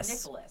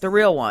Nicholas, the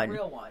real one,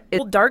 is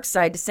the dark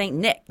side to Saint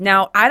Nick?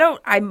 Now,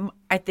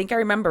 I think I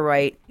remember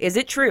right. Is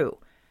it true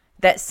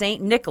that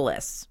Saint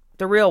Nicholas,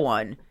 the real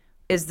one,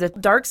 is the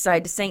dark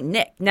side to Saint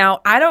Nick? Now,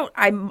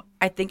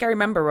 I think I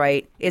remember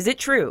right. Is it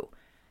true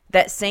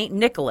that Saint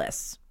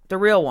Nicholas, the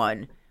real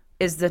one,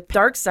 is the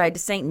dark side to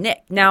Saint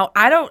Nick? Now,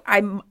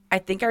 I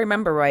think I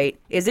remember right.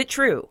 Is it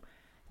true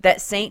that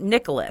Saint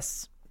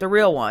Nicholas, the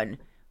real one,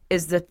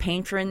 is the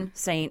patron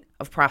saint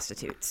of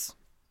prostitutes?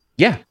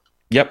 Yeah.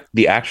 Yep.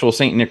 The actual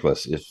Saint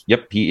Nicholas.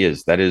 He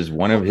is. That is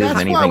one of his many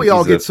things. That's why we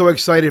all get so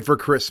excited for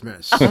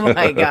Christmas. Oh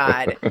my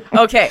God.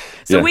 Okay.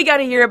 So we got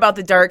to hear about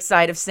the dark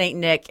side of Saint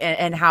Nick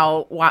and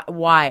how,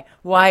 why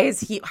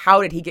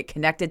how did he get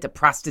connected to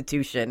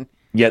prostitution?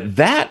 Yeah,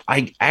 that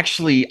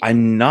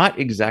I'm not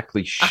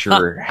exactly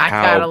sure I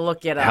gotta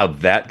look it up. How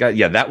that got.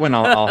 Yeah, that one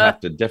I'll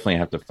definitely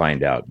have to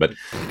find out. But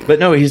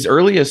no, his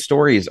earliest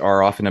stories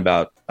are often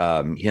about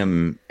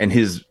him, and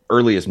his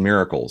earliest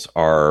miracles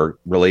are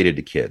related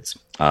to kids.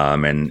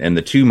 And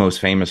the two most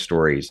famous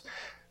stories,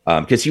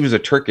 because he was a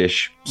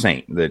Turkish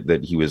saint,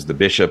 that he was the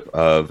bishop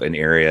of an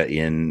area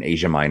in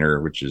Asia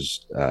Minor, which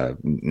is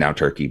now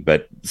Turkey.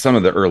 But some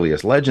of the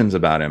earliest legends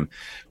about him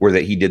were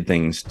that he did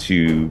things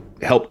to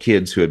help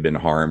kids who had been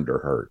harmed or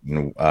hurt.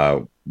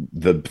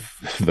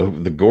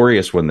 The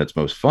goriest one that's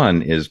most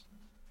fun is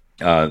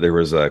there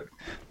was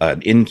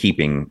an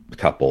innkeeping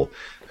couple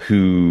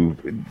who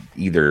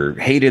either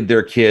hated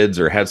their kids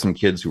or had some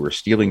kids who were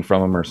stealing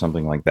from them or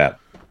something like that.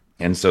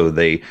 And so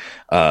they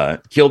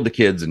killed the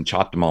kids and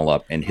chopped them all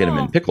up and hid them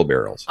in pickle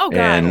barrels. Oh, God.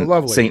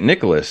 And St.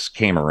 Nicholas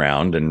came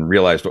around and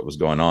realized what was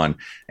going on,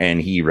 and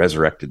he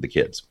resurrected the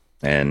kids.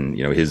 And,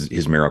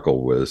 his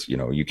miracle was,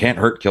 you can't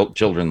hurt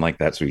children like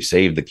that. So he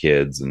saved the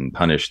kids and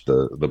punished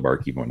the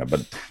barkeep one.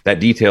 But that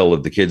detail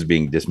of the kids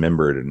being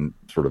dismembered and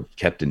sort of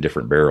kept in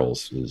different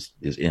barrels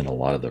is in a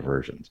lot of the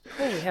versions.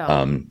 Holy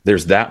hell.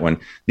 There's that one.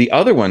 The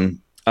other one,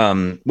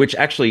 which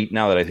actually,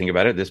 now that I think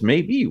about it, this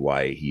may be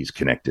why he's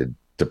connected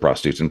to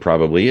prostitutes, and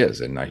probably is.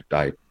 And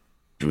I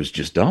was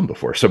just dumb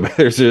before. So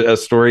there's a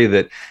story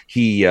that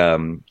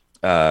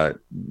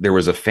there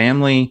was a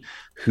family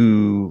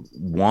who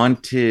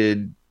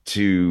wanted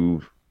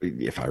to,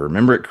 if I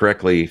remember it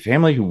correctly,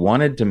 family who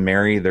wanted to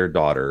marry their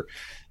daughter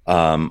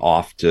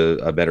off to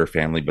a better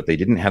family, but they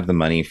didn't have the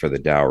money for the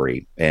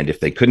dowry. And if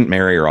they couldn't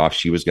marry her off,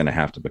 she was going to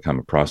have to become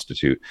a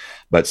prostitute.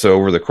 But so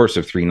over the course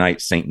of 3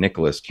 nights, St.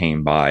 Nicholas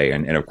came by.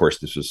 And of course,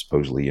 this was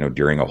supposedly,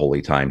 during a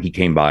holy time. He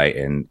came by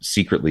and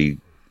secretly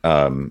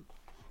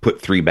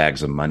put 3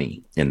 bags of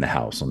money in the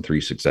house on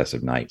 3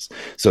 successive nights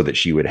so that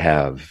she would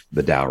have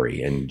the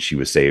dowry and she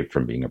was saved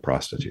from being a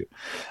prostitute.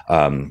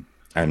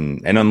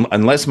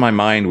 Unless my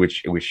mind,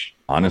 which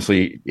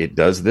honestly it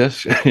does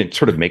this, it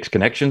sort of makes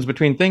connections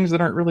between things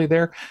that aren't really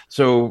there.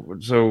 So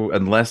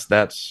unless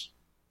I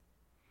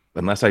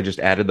just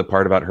added the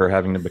part about her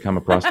having to become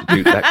a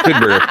prostitute,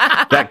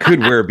 that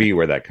could be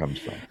where that comes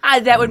from.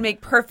 That would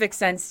make perfect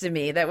sense to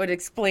me. That would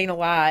explain a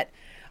lot.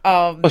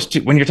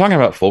 When you're talking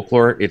about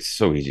folklore, it's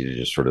so easy to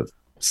just sort of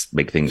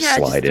make things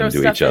slide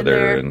into each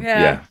other,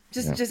 and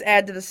just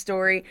add to the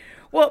story.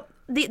 Well,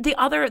 the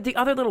other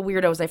little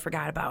weirdos I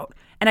forgot about,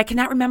 and I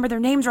cannot remember their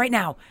names right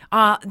now.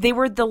 They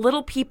were the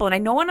little people, and I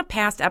know on a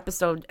past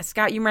episode,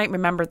 Scott, you might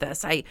remember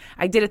this. I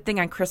did a thing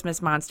on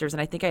Christmas monsters,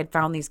 and I think I had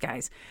found these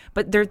guys,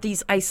 but they're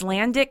these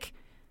Icelandic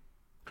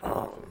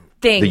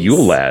things. The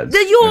Yule Lads.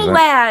 The Yule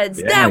Lads.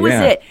 Yeah, that was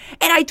it.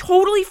 And I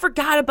totally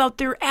forgot about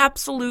their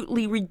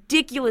absolutely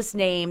ridiculous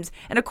names.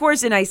 And of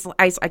course, in I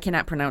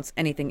cannot pronounce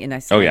anything in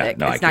Icelandic.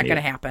 No, it's not going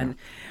to happen.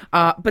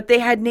 But they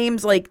had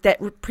names like that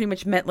pretty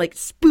much meant like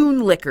spoon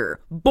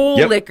licker, bowl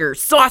licker,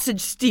 sausage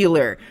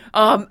stealer.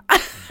 I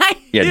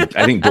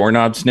think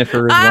doorknob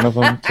sniffer is one of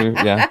them too.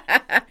 Yeah.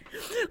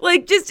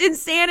 Like just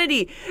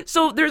insanity.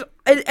 So there's,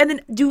 and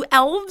then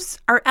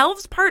are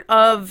elves part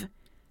of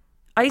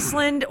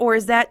Iceland, or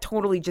is that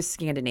totally just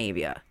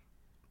Scandinavia?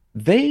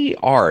 They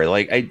are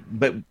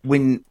but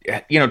when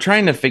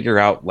trying to figure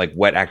out like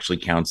what actually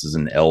counts as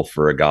an elf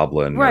or a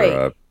goblin or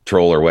a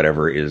troll or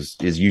whatever is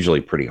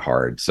usually pretty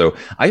hard. So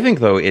I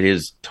think though it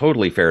is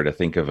totally fair to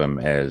think of them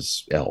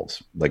as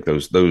elves, like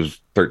those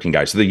 13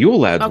 guys. So the Yule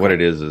Lads, what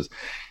it is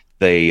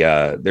they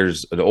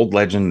there's an old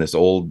legend, this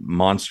old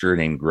monster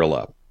named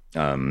Grilla,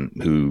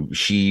 who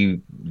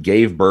she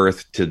gave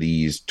birth to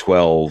these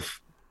 12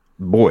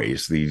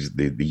 boys,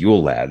 the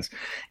Yule Lads,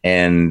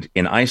 and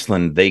in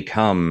Iceland they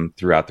come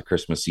throughout the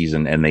Christmas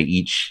season and they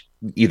each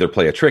either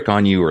play a trick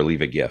on you or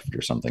leave a gift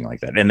or something like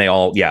that. And they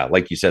all,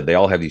 like you said, they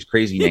all have these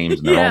crazy names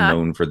and they're all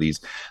known for these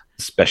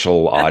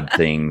special odd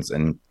things.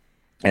 And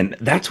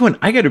that's when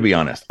I got to be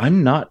honest,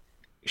 I'm not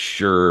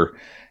sure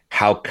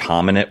how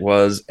common it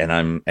was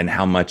and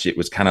how much it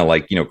was kind of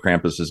like,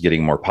 Krampus is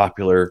getting more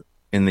popular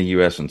in the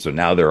US, and so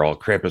now they're all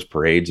Krampus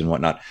parades and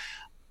whatnot.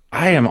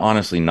 I am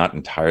honestly not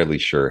entirely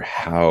sure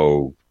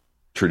how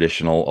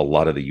traditional a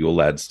lot of the Yule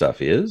Lad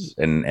stuff is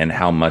and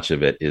how much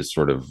of it is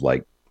sort of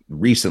like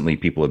recently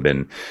people have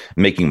been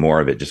making more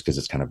of it just because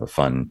it's kind of a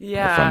fun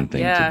thing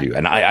to do.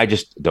 And I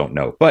just don't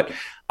know. But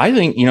I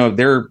think,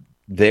 their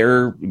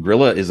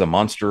Grilla is a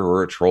monster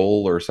or a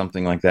troll or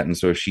something like that. And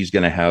so if she's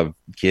going to have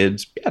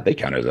kids, they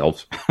count as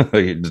elves.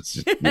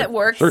 It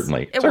works.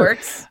 Certainly. It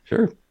works.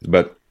 Sure.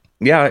 But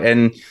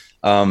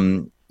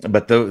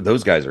but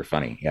those guys are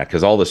funny,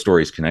 because all the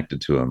stories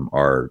connected to them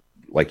are,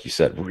 like you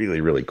said,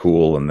 really, really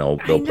cool, and they'll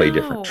play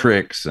different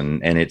tricks,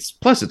 and it's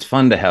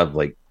fun to have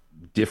like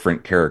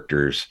different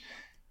characters,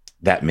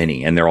 that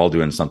many, and they're all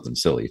doing something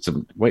silly. It's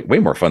way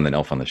more fun than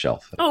Elf on the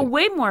Shelf. Oh,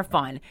 way more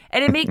fun,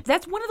 and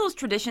that's one of those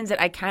traditions that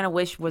I kind of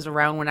wish was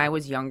around when I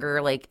was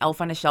younger. Like Elf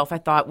on a Shelf, I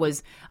thought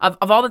was of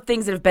all the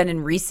things that have been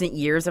in recent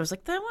years, I was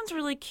like, that one's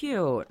really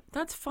cute.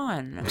 That's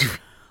fun.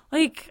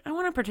 Like, I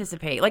want to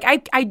participate. Like,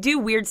 I do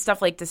weird stuff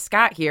like to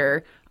Scott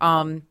here.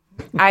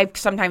 I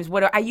sometimes,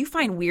 you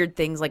find weird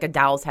things like a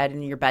doll's head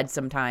in your bed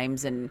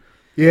sometimes and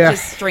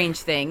just strange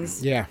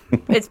things. Yeah.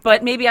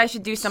 But maybe I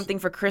should do something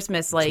for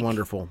Christmas. Like, it's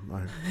wonderful.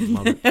 I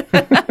love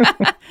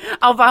it.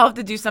 I'll have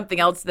to do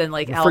something else than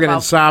like Elf. Friggin'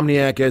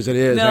 insomniac as it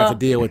is, I have to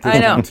deal with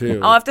this one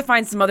too. I'll have to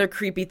find some other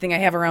creepy thing I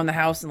have around the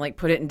house and like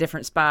put it in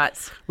different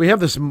spots. We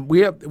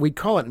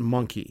call it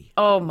Monkey.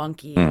 Oh,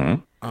 Monkey.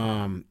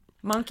 Mm-hmm.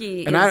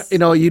 Monkey, and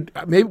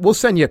maybe we'll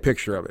send you a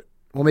picture of it.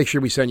 We'll make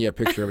sure we send you a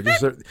picture of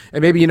it.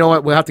 And maybe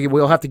we'll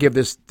have to give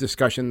this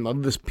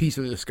discussion, this piece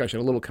of the discussion,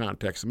 a little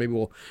context. So maybe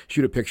we'll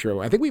shoot a picture of it.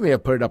 I think we may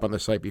have put it up on the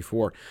site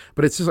before,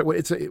 but it's just like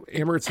it's a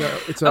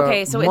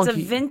okay. So monkey. It's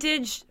a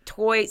vintage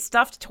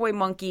stuffed toy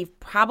monkey,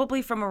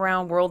 probably from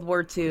around World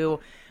War II.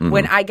 Mm-hmm.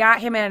 When I got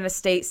him at an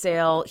estate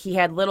sale, he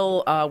had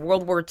little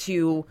World War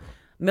II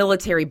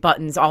military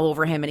buttons all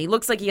over him, and he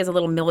looks like he has a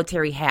little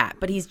military hat,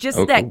 but he's just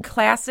that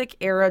classic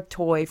era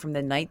toy from the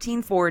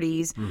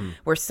 1940s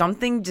where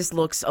something just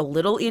looks a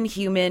little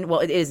inhuman. Well,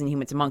 it is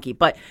inhuman, it's a monkey,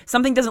 but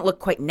something doesn't look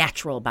quite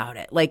natural about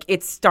it. Like,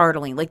 it's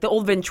startling, like the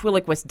old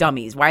ventriloquist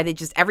dummies. Why they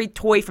just, every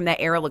toy from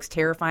that era looks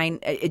terrifying.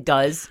 It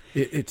does.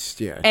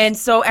 And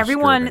so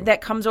everyone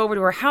that comes over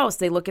to our house,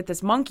 they look at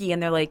this monkey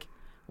and they're like,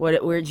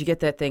 where'd you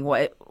get that thing?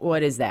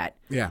 What is that?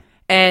 Yeah.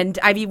 And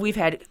we've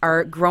had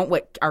our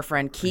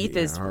friend Keith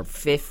is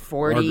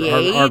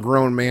 48. Our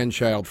grown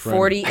man-child friend.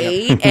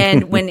 48,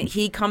 and when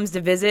he comes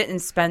to visit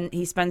and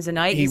spends the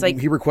night, he's like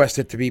he requests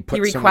it to be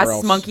put somewhere else. He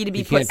requests Monkey to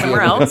be put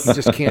somewhere else. He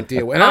just can't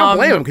deal with it. And I don't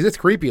blame him because it's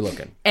creepy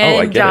looking.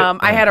 And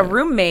I had a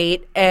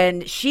roommate,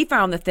 and she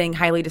found the thing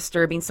highly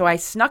disturbing, so I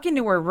snuck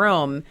into her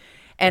room.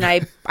 And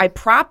I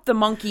propped the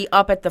monkey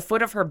up at the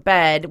foot of her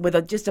bed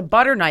with just a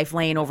butter knife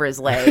laying over his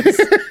legs.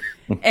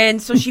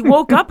 And so she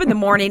woke up in the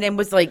morning and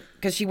was like,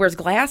 because she wears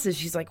glasses,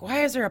 she's like,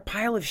 why is there a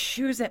pile of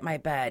shoes at my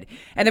bed?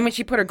 And then when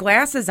she put her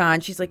glasses on,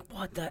 she's like,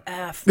 what the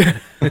F?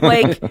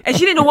 And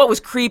she didn't know what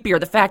was creepier,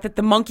 the fact that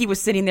the monkey was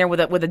sitting there with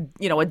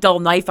a dull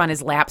knife on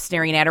his lap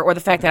staring at her, or the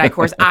fact that, of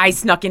course, I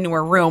snuck into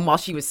her room while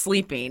she was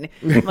sleeping.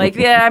 Like,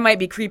 yeah, I might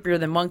be creepier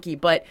than Monkey,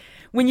 but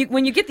when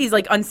you get these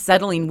like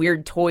unsettling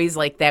weird toys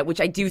like that, which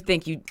I do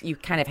think you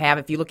kind of have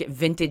if you look at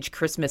vintage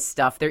Christmas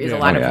stuff, there is a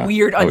lot of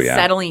weird,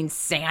 unsettling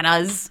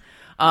Santas.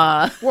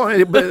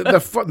 Well, but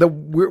the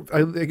weird,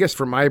 I guess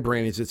for my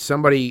brain is that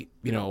somebody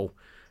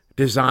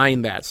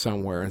designed that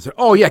somewhere and said,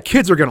 "Oh yeah,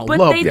 kids are gonna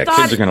love this.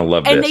 Kids are gonna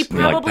love this," and they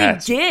probably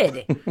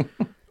did.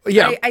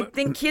 Yeah, I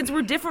think kids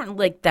were different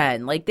like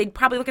then. Like they'd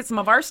probably look at some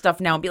of our stuff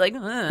now and be like,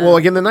 ugh. Well,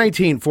 like in the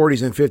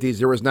 1940s and 50s,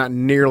 there was not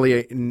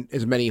nearly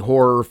as many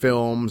horror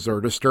films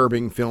or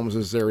disturbing films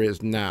as there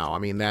is now. I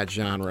mean, that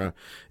genre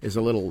is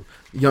a little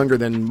younger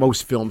than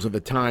most films of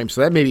the time,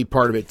 so that may be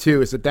part of it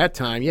too. Is at that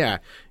time,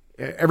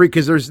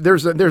 because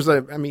there's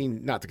a I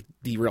mean, not to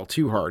derail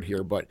too hard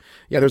here, but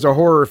there's a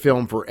horror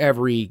film for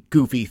every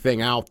goofy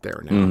thing out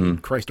there now. Mm-hmm.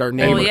 Christ, our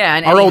neighbor,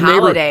 and our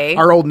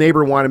old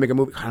neighbor wanted to make a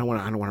movie. I don't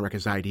want to wreck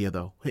his idea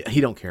though. He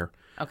don't care.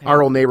 Okay.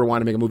 Our old neighbor wanted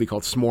to make a movie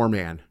called S'more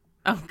Man.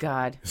 Oh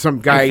God! Some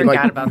guy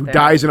who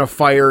dies in a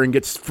fire and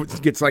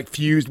gets like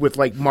fused with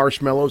like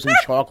marshmallows and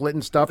chocolate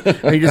and stuff,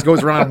 and he just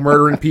goes around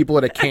murdering people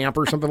at a camp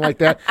or something like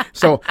that.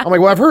 So I'm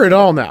like, well, I've heard it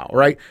all now,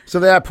 right? So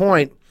at that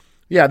point.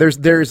 Yeah,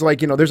 there's like,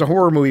 there's a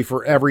horror movie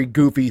for every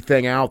goofy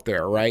thing out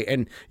there, right?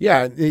 And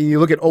you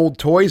look at old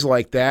toys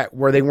like that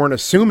where they weren't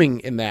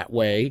assuming in that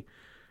way.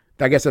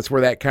 I guess that's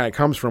where that kind of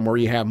comes from, where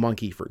you have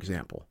Monkey, for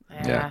example.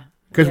 Yeah.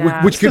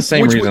 Which the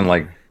same reason,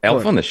 like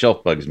Elf on the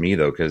Shelf bugs me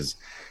though, because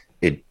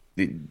it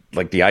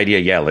like the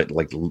idea,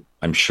 like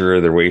I'm sure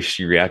the way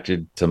she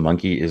reacted to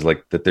Monkey is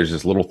like that. There's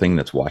this little thing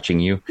that's watching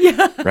you,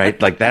 right?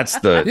 Like that's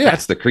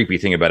the creepy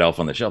thing about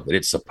Elf on the Shelf, that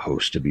it's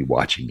supposed to be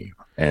watching you.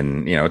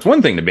 And it's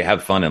one thing to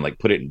have fun and like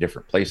put it in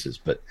different places,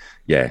 but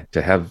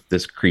to have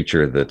this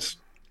creature that's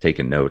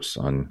taking notes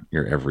on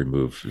your every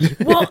move.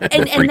 Well,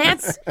 and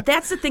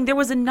that's the thing. There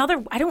was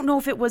another. I don't know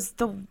if it was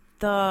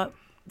the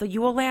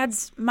Yule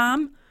Lads'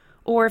 mom,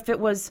 or if it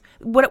was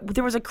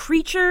there was a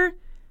creature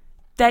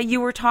that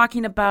you were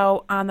talking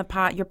about on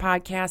your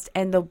podcast,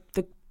 and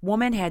the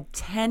woman had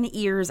 10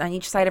 ears on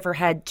each side of her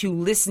head to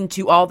listen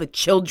to all the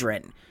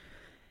children.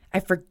 I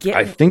forget.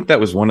 I think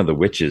that was one of the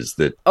witches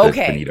that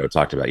Benito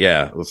talked about.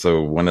 Yeah.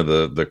 So one of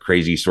the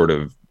crazy sort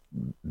of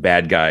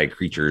bad guy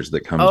creatures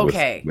that comes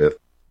with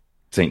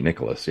St.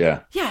 Nicholas. Yeah.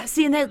 Yeah.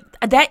 See, and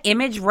that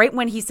image, right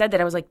when he said that,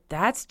 I was like,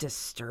 that's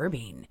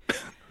disturbing.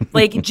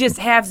 Like, just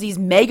have these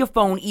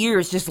megaphone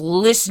ears just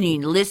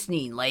listening,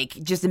 like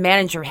just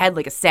imagine your head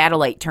like a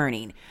satellite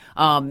turning,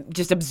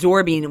 just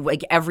absorbing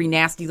like every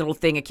nasty little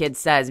thing a kid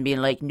says and being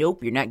like,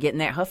 nope, you're not getting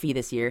that Huffy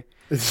this year.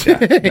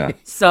 Yeah.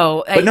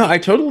 So, but I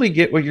totally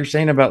get what you're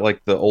saying about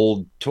like the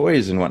old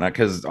toys and whatnot,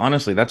 because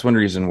honestly, that's one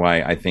reason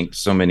why I think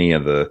so many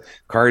of the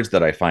cards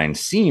that I find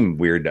seem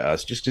weird to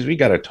us, just because we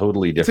got a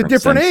totally different.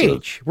 It's a different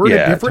age. We're in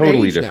a different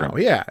totally age different.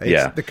 now.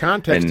 Yeah. The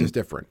context is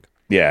different.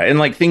 Yeah, and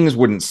like things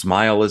wouldn't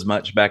smile as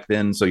much back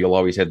then, so you'll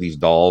always have these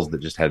dolls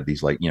that just had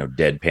these like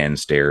deadpan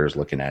stares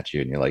looking at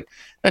you, and you're like,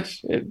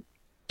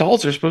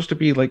 dolls are supposed to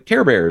be like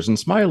Care Bears and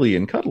smiley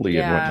and cuddly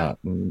and whatnot,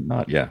 and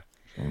not.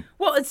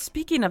 Well,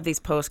 speaking of these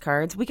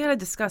postcards, we got to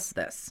discuss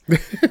this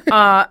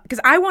because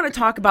I want to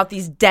talk about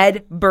these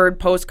dead bird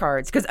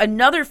postcards, because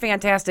another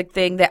fantastic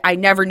thing that I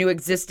never knew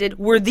existed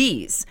were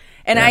these.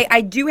 And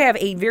I do have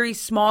a very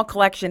small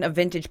collection of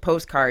vintage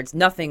postcards,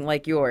 nothing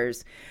like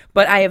yours,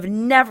 but I have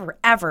never,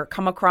 ever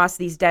come across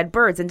these dead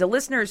birds. And to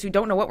listeners who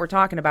don't know what we're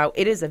talking about,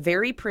 it is a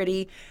very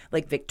pretty,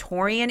 like,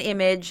 Victorian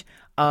image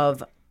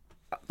of,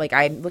 like,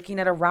 I'm looking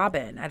at a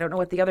robin. I don't know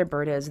what the other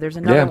bird is. There's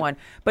another one.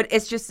 But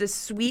it's just this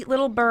sweet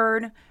little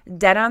bird,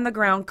 dead on the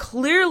ground,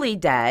 clearly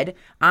dead,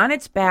 on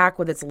its back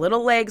with its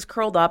little legs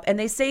curled up. And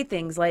they say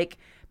things like,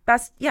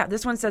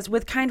 this one says,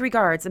 with kind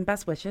regards and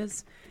best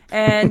wishes,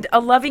 and a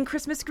loving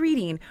Christmas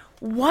greeting.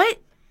 What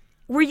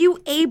were you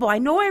able, I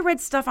know I read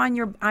stuff on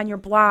your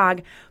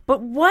blog,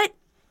 but what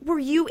were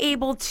you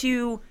able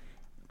to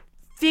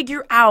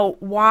figure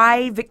out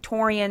why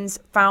Victorians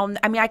found?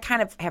 I mean, I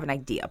kind of have an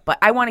idea, but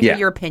I want to hear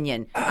your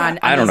opinion on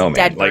I don't know,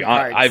 dead man. bird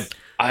cards.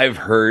 I've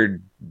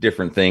heard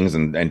different things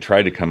and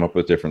tried to come up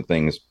with different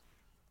things,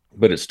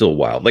 but it's still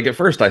wild. Like at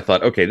first I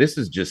thought, okay, this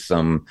is just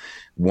some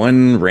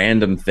one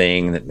random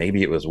thing that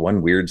maybe it was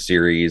one weird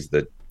series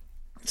that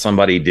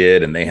somebody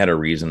did and they had a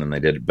reason and they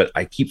did it. But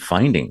I keep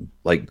finding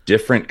like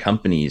different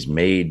companies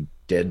made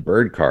dead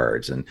bird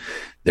cards, and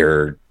there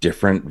are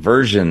different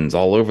versions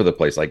all over the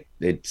place. Like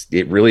it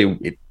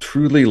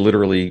truly,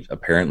 literally,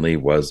 apparently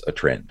was a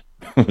trend.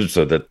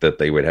 So that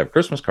they would have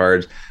Christmas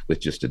cards with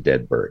just a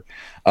dead bird.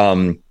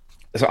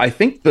 So I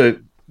think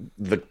the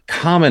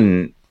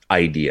common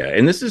idea,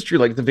 and this is true,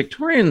 like the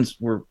Victorians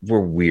were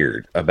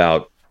weird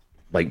about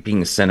like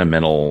being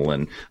sentimental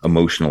and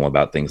emotional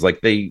about things. Like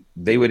they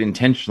would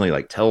intentionally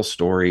like tell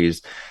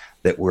stories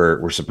that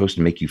were supposed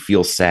to make you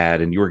feel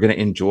sad, and you were going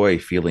to enjoy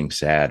feeling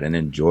sad and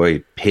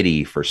enjoy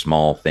pity for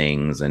small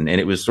things. And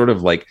it was sort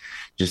of like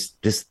just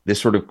this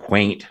sort of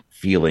quaint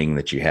feeling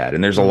that you had.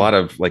 And there's a lot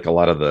of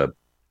the,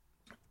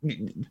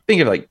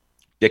 think of like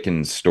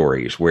Dickens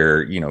stories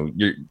where,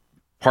 you're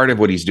part of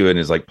what he's doing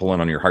is like pulling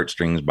on your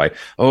heartstrings by,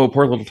 oh,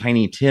 poor little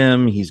tiny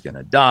Tim, he's going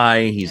to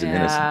die. He's an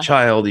innocent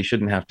child. He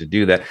shouldn't have to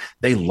do that.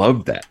 They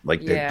love that.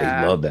 Like they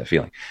love that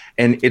feeling.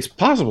 And it's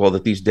possible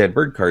that these dead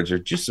bird cards are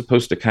just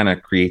supposed to kind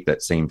of create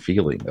that same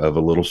feeling of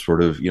a little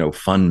sort of,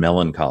 fun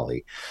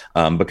melancholy,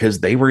 because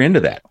they were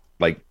into that.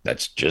 Like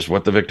that's just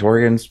what the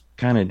Victorians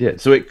kind of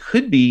did. So it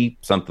could be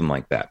something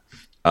like that.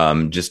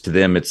 Just to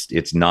them,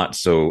 it's not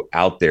so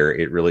out there.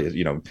 It really is,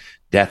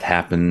 death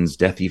happens.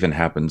 Death even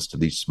happens to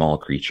these small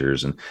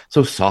creatures. And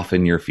so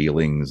soften your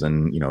feelings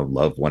and,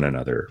 love one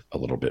another a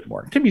little bit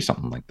more. It could be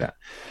something like that.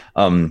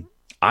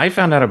 I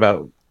found out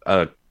about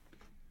a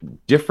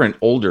different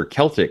older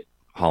Celtic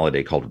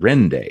holiday called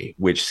Wren Day,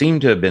 which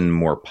seemed to have been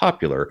more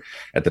popular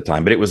at the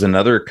time, but it was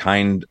another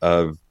kind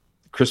of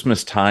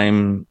Christmas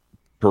time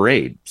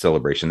parade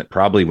celebration that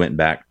probably went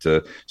back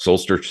to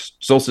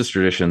solstice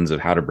traditions of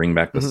how to bring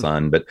back the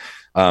sun. But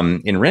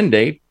in Wren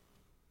Day,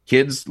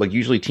 kids, like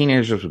usually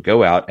teenagers, would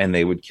go out and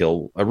they would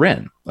kill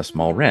a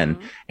small wren,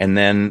 and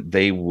then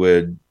they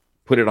would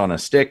put it on a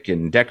stick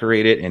and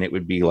decorate it, and it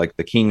would be like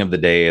the king of the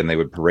day, and they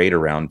would parade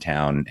around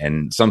town.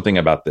 And something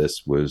about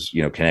this was,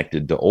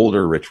 connected to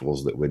older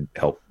rituals that would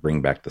help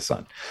bring back the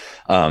sun.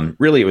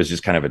 Really, it was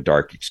just kind of a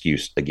dark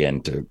excuse,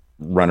 again, to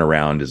run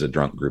around as a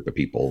drunk group of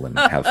people and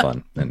have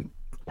fun and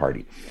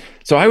party.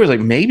 So I was like,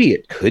 maybe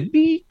it could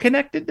be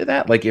connected to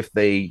that. Like if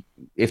they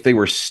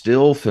were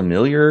still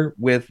familiar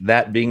with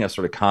that being a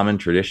sort of common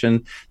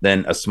tradition,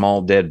 then a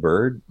small dead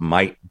bird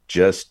might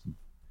just,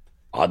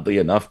 oddly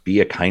enough,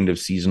 be a kind of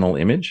seasonal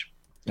image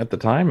at the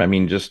time. I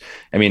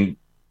mean,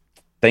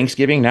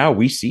 Thanksgiving now,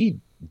 we see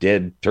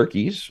dead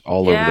turkeys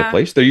all over the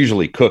place. They're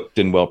usually cooked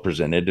and well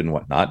presented and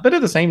whatnot, but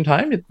at the same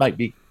time, it might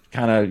be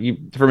kind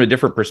of from a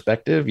different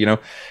perspective.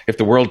 If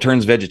the world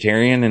turns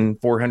vegetarian in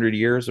 400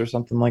 years or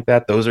something like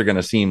that, those are going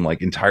to seem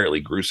like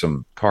entirely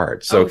gruesome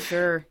cards. So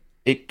sure,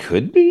 it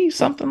could be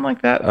something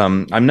like that.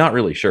 I'm not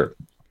really sure,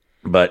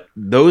 but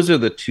those are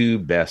the two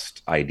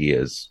best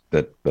ideas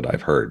that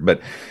I've heard.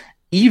 But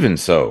even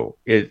so,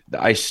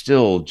 I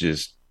still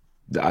just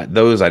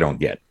those I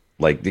don't get,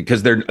 like,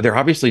 because they're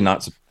obviously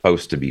not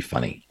supposed to be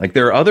funny. Like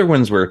there are other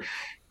ones where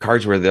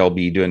cards where they'll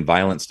be doing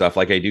violent stuff.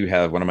 Like I do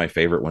have one of my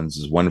favorite ones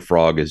is one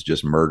frog has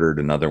just murdered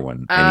another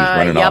one, and he's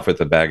running off with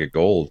a bag of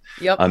gold.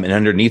 And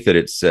underneath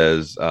it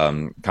says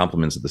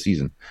compliments of the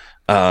season.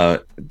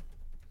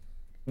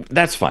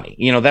 That's funny.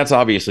 That's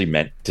obviously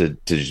meant to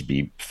just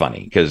be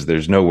funny, because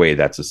there's no way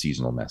that's a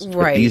seasonal message.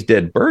 Right. But these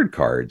dead bird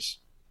cards,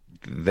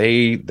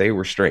 they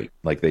were straight.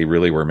 Like they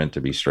really were meant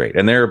to be straight.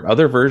 And there are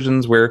other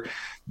versions where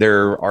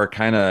there are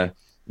kind of,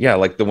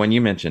 like the one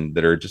you mentioned,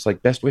 that are just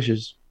like best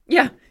wishes.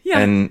 Yeah.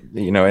 And,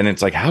 and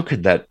it's like, how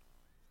could that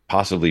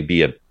possibly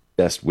be a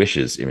best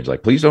wishes image?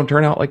 Like, please don't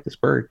turn out like this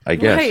bird, I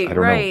guess. I don't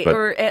know. But,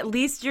 or at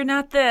least you're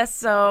not this.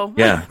 So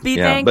be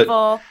thankful.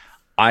 But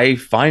I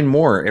find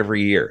more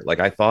every year. Like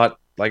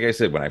I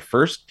said, when I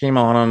first came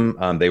on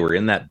them, they were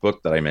in that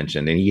book that I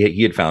mentioned, and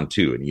he had found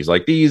two, and he's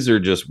like, these are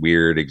just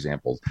weird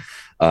examples.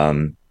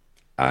 I'm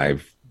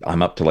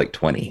up to like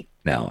 20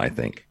 now, I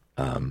think.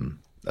 And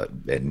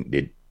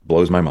it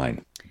blows my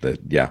mind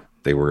that,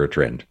 they were a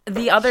trend.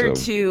 The other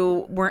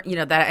two weren't,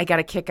 that I got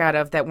a kick out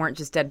of, that weren't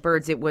just dead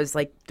birds. It was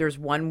like, there's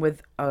one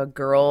with a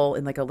girl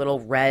in like a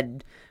little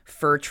red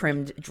fur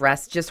trimmed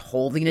dress, just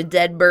holding a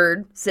dead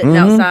bird, sitting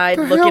outside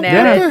looking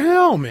at it. What the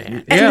hell,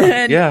 man?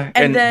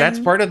 And that's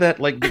part of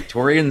that like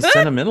Victorian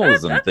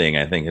sentimentalism thing.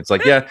 I think it's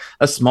like,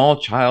 a small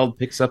child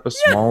picks up a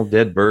small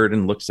dead bird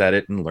and looks at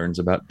it and learns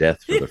about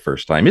death for the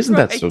first time. Isn't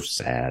that so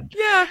sad?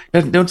 Yeah.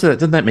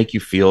 Doesn't that make you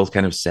feel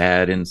kind of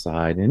sad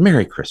inside? And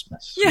Merry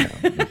Christmas. Yeah.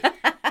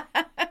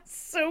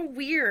 So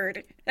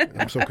weird.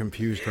 I'm so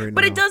confused right now.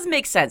 But it does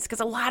make sense, because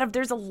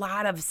there's a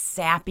lot of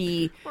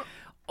sappy,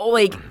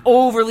 like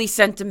overly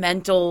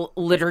sentimental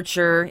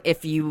literature.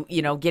 If you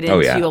get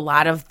into a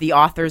lot of the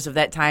authors of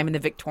that time in the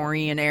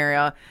Victorian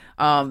era,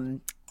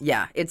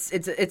 it's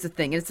a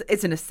thing.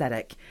 It's an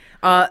aesthetic.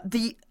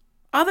 The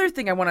other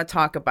thing I want to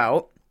talk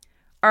about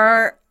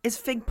is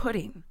fig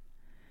pudding.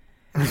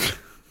 Because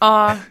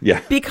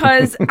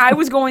I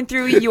was going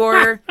through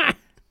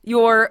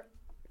your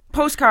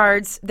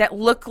postcards that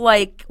look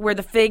like where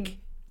the fig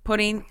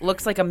pudding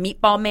looks like a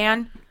meatball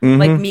man,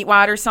 like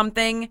Meatwad or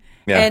something.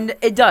 And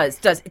it does.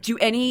 To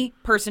any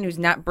person who's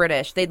not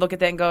British, they'd look at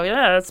that and go,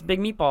 yeah, that's a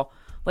big meatball.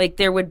 Like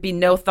there would be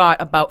no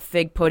thought about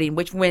fig pudding,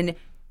 which when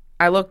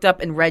I looked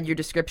up and read your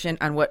description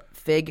on what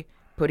fig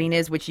pudding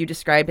is, which you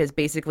described as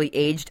basically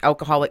aged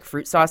alcoholic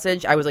fruit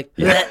sausage, I was like,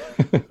 Wait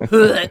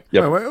a minute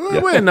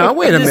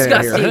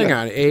here. Hang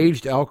on.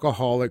 Aged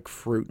alcoholic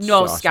fruit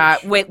sausage.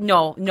 Scott. Wait,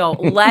 no.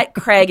 Let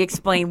Craig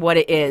explain what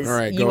it is. All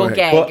right, you will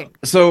gag. Well,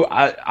 so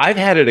I've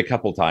had it a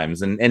couple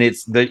times, and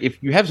it's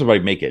if you have somebody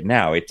make it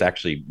now, it's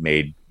actually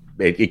made.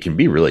 It can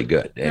be really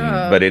good,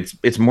 but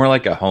it's more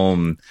like a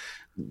home.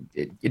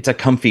 It's a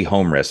comfy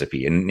home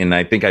recipe, and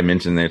I think I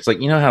mentioned that it's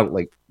like, you know how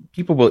like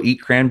people will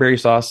eat cranberry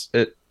sauce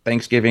at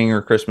Thanksgiving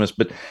or Christmas,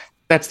 but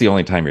that's the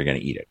only time you're going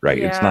to eat it, right?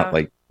 Yeah. It's not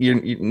like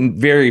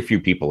very few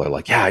people are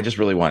like, yeah, I just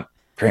really want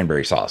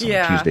cranberry sauce on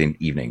a Tuesday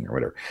evening or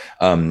whatever.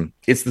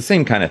 It's the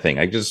same kind of thing,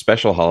 like just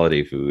special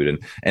holiday food,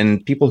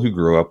 and people who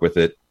grew up with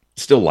it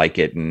still like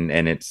it,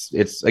 and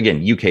it's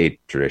again UK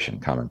tradition,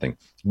 common thing.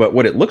 But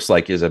what it looks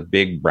like is a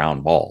big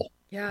brown ball.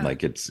 Yeah,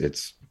 like it's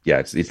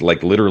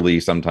like literally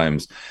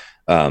sometimes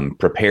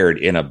prepared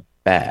in a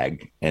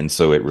bag, and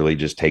so it really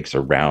just takes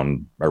a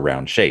round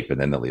shape,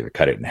 and then they'll either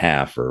cut it in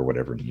half or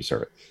whatever and you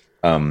serve it.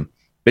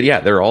 But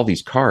yeah, there are all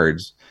these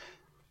cards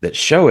that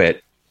show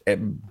it,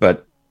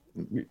 but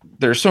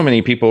there's so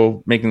many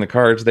people making the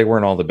cards, they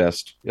weren't all the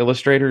best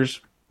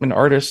illustrators and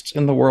artists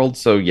in the world.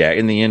 So yeah,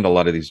 in the end, a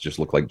lot of these just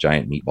look like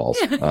giant meatballs.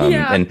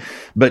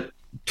 But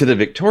to the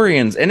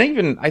Victorians, and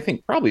even I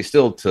think probably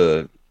still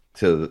to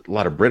a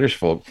lot of British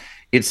folk,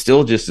 it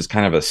still just is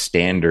kind of a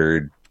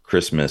standard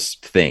Christmas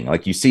thing.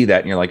 Like you see that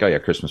and you're like, oh yeah,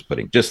 Christmas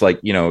pudding. Just like,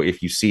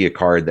 if you see a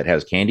card that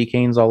has candy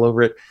canes all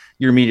over it,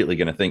 you're immediately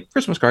going to think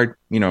Christmas card,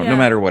 no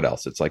matter what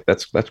else. It's like,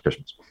 that's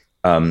Christmas.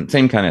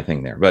 Same kind of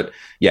thing there. But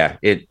yeah,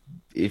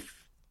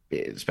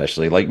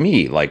 especially like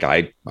me, like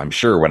I'm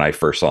sure when I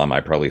first saw them,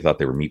 I probably thought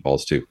they were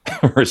meatballs too.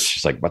 Or it's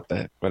just like,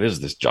 what is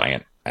this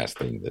giant ass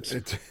thing that's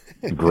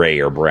gray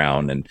or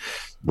brown and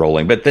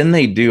rolling? But then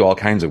they do all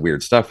kinds of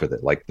weird stuff with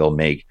it. Like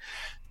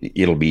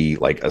it'll be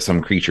like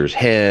some creature's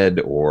head,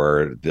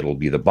 or it'll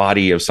be the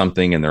body of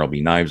something, and there'll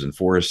be knives and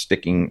forks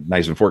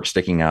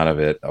sticking out of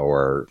it,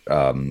 or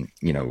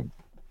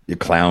the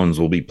clowns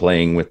will be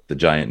playing with the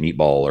giant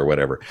meatball or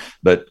whatever.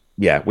 But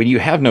yeah, when you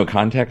have no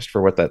context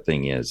for what that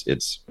thing is,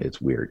 it's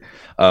weird.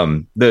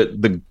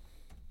 The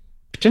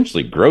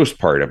potentially gross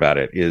part about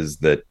it is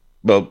that,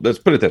 well, let's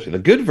put it this way: the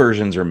good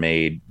versions are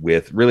made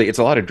with it's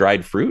a lot of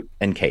dried fruit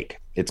and cake.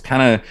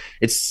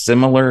 It's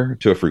similar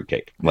to a fruit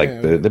cake.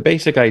 Like the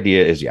basic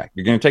idea is, you're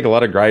going to take a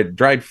lot of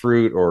dried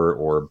fruit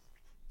or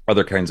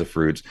other kinds of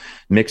fruits,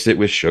 mix it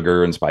with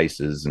sugar and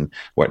spices and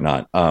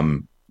whatnot.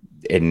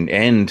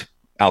 And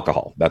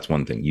alcohol. That's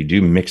one thing. You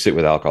do mix it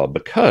with alcohol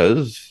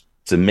because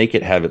to make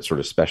it have its sort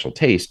of special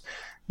taste,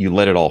 you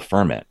let it all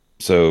ferment.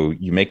 So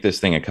you make this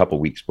thing a couple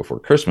weeks before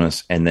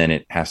Christmas, and then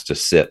it has to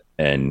sit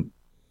and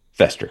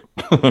fester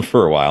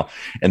for a while.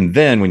 And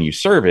then when you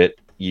serve it,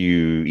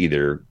 you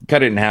either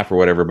cut it in half or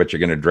whatever, but you're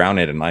going to drown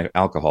it in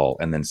alcohol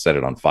and then set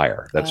it on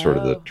fire. That's sort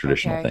of the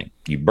traditional thing.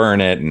 You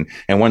burn it,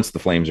 and once the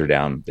flames are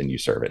down, then you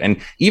serve it. And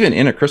even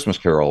in A Christmas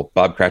Carol,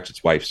 Bob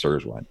Cratchit's wife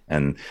serves one,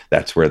 and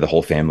that's where the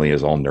whole family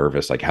is all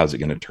nervous, like, how's it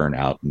going to turn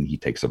out? And he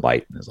takes a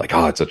bite and is like,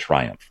 oh, it's a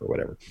triumph or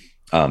whatever.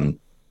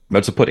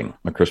 That's a pudding.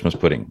 A Christmas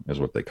pudding is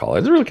what they call it.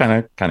 It's a really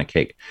kind of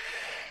cake.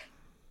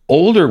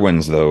 Older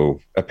ones,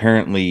 though,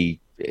 apparently,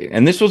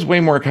 and this was way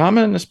more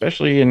common,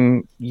 especially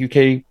in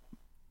UK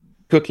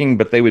cooking,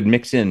 but they would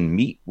mix in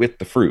meat with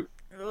the fruit,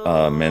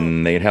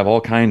 and they'd have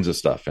all kinds of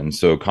stuff. And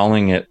so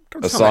calling it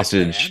a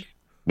sausage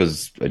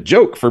was a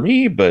joke for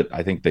me, but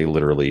I think they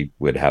literally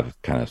would have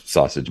kind of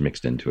sausage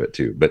mixed into it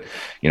too. But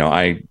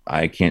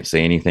I can't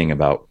say anything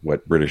about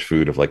what British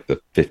food of like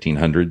the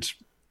 1500s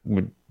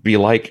would be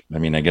like. I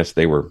mean, I guess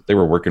they were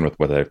working with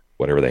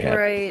whatever they had.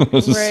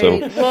 Right. So,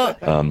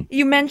 well,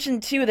 you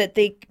mentioned too that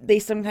they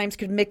sometimes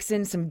could mix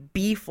in some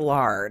beef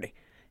lard.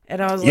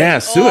 And I was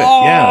like, suet.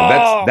 Oh!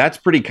 Yeah, that's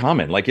pretty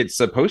common. Like, it's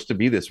supposed to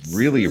be this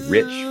really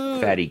rich,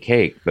 fatty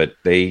cake, but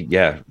beef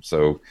fat.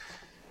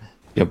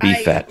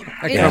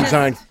 That comes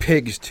on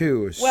pigs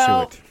too.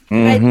 Well, suet.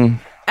 Mm-hmm.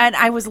 And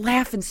I was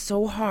laughing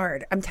so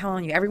hard. I'm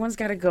telling you, everyone's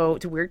got to go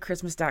to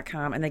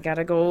weirdchristmas.com and they got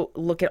to go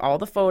look at all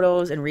the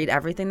photos and read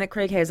everything that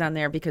Craig has on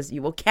there, because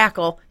you will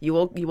cackle, you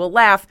will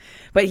laugh.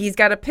 But he's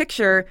got a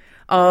picture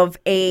of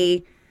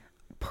a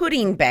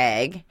pudding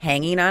bag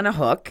hanging on a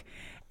hook.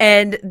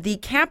 And the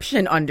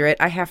caption under it,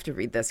 I have to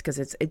read this because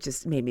it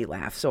just made me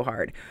laugh so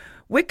hard.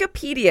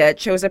 Wikipedia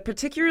chose a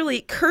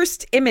particularly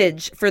cursed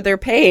image for their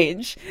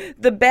page.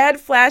 The bad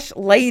flash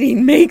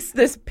lighting makes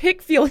this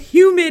pic feel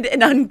humid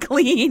and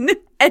unclean.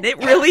 And it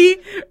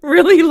really,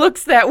 really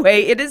looks that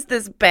way. It is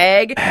this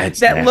bag that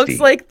nasty. Looks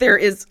like there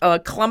is a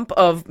clump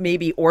of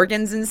maybe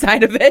organs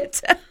inside of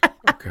it.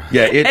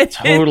 Yeah, it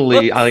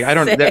totally. I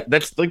don't.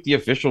 That's like the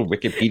official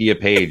Wikipedia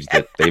page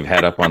that they've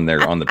had up on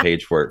the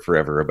page for it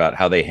forever, about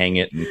how they hang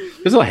it,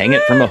 because they'll hang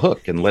it from a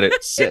hook and let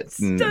it sit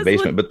in the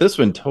basement. But this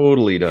one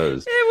totally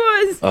does. It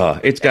does.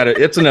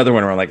 It's another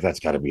one where I'm like, that's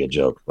got to be a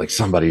joke. Like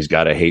somebody's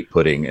got to hate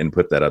pudding and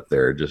put that up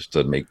there just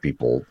to make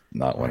people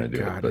not want to do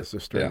it.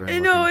 But, I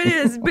know it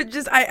is, but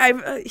just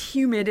I'm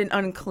humid and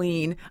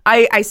unclean.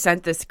 I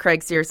sent this,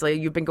 Craig, seriously,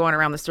 you've been going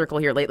around the circle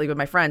here lately with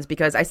my friends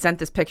because I sent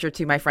this picture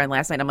to my friend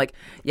last night. I'm like,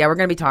 yeah, we're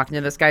going to be talking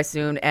to this guy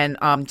soon, and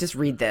just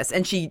read this.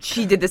 And she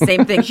did the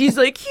same thing. She's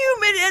like,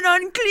 humid and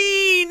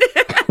unclean.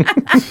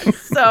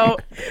 So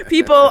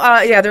people,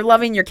 they're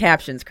loving your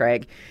captions,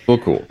 Craig. Well,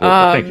 cool.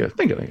 Thank you.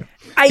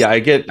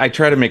 I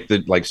try to make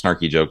the like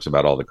snarky jokes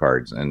about all the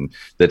cards, and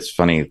that's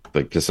funny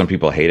because some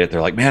people hate it.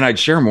 They're like, "Man, I'd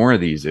share more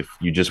of these if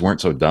you just weren't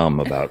so dumb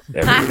about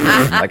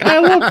everything." Like,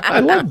 I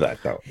love that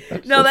though.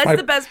 That's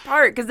the best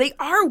part because they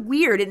are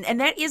weird, and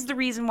that is the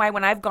reason why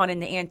when I've gone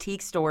into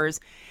antique stores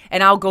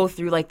and I'll go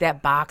through like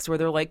that box where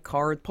they're like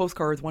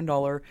postcards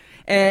 $1,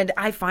 and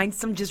I find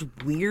some just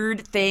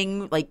weird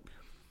thing like.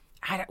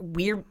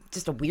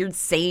 Just a weird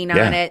saying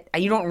on it.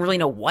 You don't really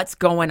know what's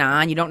going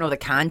on. You don't know the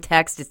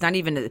context. It's not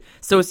even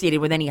associated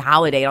with any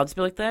holiday. I'll just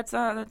be like, that's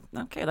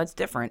okay. That's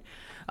different.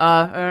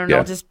 And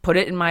I'll just put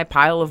it in my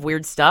pile of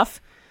weird stuff.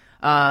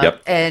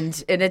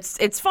 And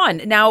it's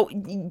fun. Now,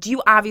 do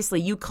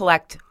you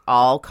collect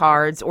all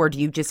cards, or do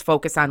you just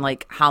focus on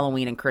like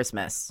Halloween and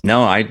Christmas?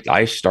 No,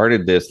 I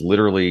started this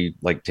literally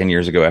like 10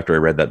 years ago after I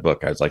read that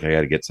book. I was like, I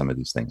got to get some of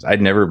these things.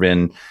 I'd never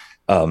been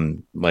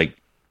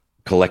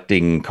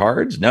collecting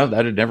cards. No,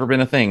 that had never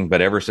been a thing. But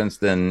ever since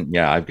then,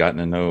 I've gotten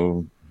to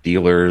know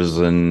dealers,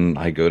 and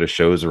I go to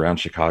shows around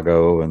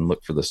Chicago and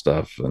look for the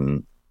stuff.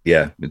 And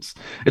it's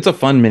a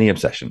fun mini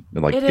obsession.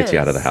 It gets you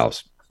out of the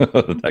house.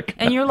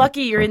 And you're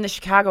lucky you're in the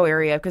Chicago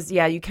area because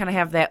you kind of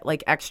have that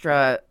like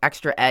extra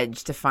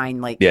edge to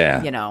find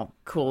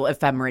cool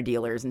ephemera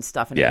dealers and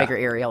stuff in a bigger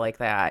area like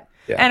that.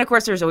 And of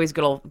course, there's always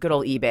good old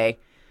eBay.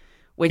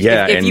 Which,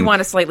 if you want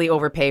to slightly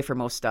overpay for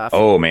most stuff.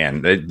 Oh,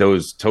 man,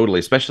 those totally,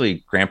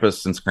 especially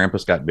Krampus, since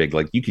Krampus got big,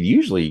 like you could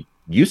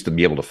used to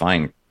be able to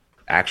find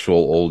actual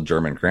old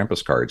German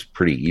Krampus cards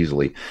pretty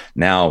easily.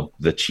 Now,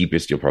 the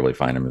cheapest you'll probably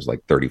find them is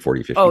like 30,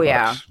 40, 50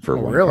 bucks for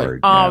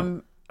one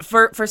card.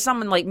 For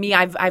someone like me,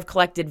 I've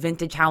collected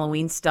vintage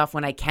Halloween stuff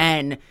when I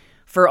can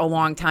for a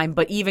long time.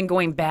 But even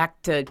going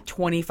back to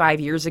 25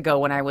 years ago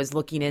when I was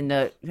looking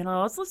into,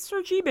 let's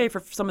search eBay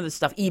for some of the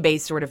stuff.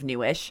 eBay's sort of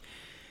newish.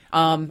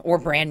 Or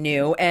brand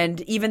new.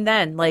 And even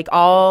then, like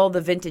all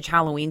the vintage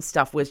Halloween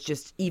stuff was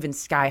just even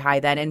sky high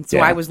then. And so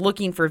I was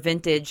looking for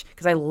vintage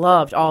because I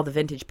loved all the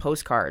vintage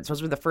postcards.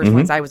 Those were the first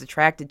ones I was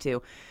attracted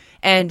to.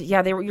 And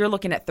you're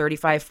looking at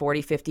 35,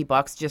 40, 50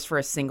 bucks just for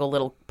a single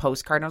little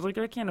postcard. And I was like,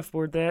 I can't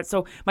afford that.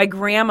 So my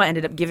grandma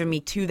ended up giving me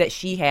 2 that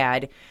she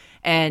had.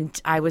 And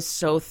I was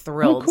so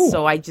thrilled. Oh, cool.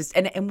 So I just,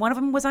 and one of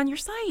them was on your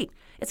site.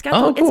 It's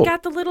got it's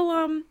got the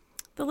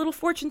little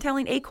fortune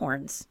telling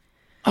acorns.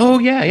 Oh,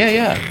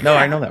 yeah. No,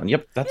 I know that one.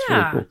 Yep, that's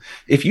really cool.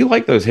 If you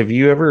like those, have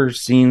you ever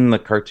seen the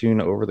cartoon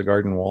Over the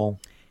Garden Wall?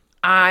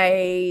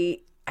 I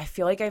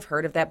feel like I've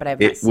heard of that, but I've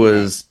not seen it. It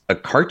was a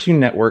Cartoon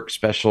Network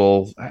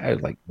special,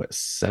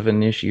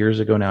 7-ish years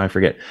ago now, I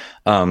forget.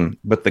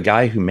 But the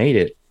guy who made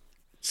it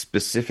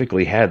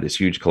specifically had this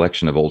huge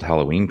collection of old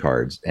Halloween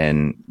cards.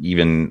 And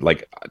even,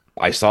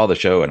 I saw the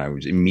show and I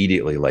was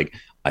immediately like,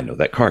 I know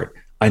that card.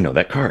 I know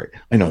that card.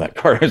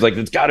 I was like,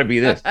 it's got to be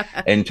this.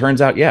 And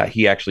turns out,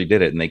 he actually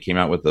did it. And they came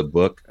out with a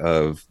book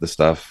of the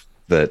stuff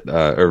that,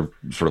 or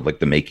sort of like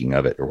the making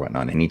of it or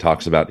whatnot. And he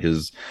talks about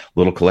his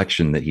little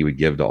collection that he would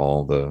give to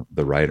all the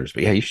writers.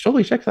 But you should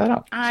totally check that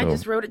out. I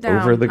just wrote it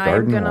down. Over the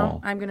Garden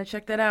Wall. I'm going to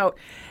check that out.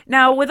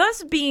 Now, with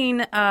us being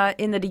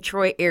in the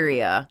Detroit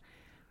area,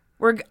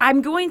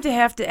 I'm going to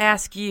have to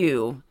ask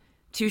you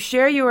to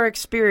share your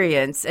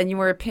experience and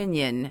your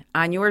opinion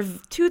on your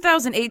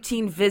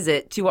 2018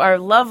 visit to our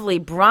lovely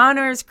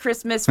Bronner's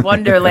Christmas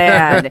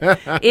Wonderland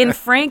in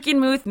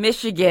Frankenmuth,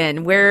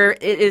 Michigan, where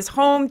it is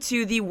home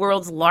to the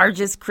world's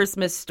largest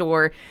Christmas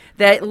store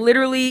that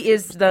literally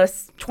is the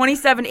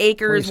 27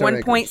 acres,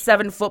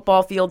 1.7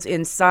 football fields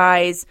in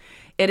size.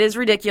 It is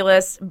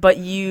ridiculous, but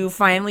you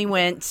finally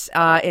went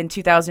in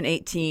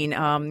 2018.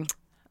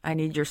 I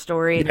need your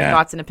story and your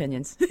thoughts and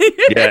opinions.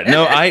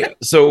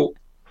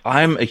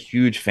 I'm a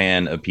huge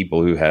fan of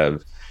people who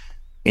have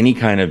any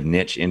kind of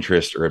niche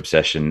interest or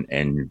obsession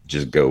and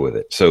just go with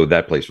it. So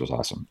that place was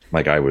awesome.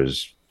 Like I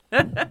was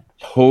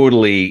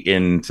totally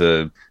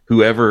into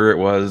whoever it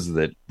was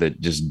that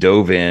just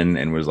dove in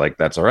and was like,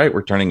 that's all right.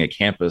 We're turning a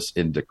campus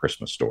into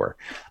Christmas store.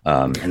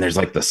 And there's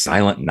like the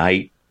Silent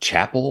Night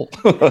chapel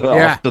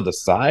off to the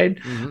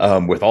side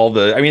with all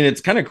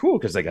it's kind of cool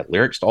because they got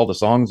lyrics to all the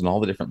songs and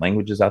all the different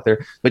languages out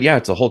there. But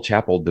it's a whole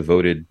chapel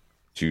devoted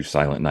to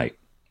Silent Night.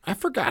 I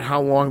forgot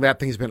how long that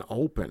thing's been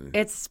open.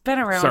 It's been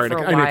around for a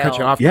while. I didn't cut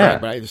you off,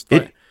 but I just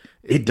thought...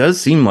 It does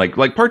seem like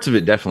parts of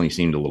it definitely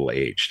seemed a little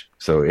aged.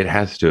 So it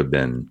has to have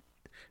been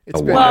a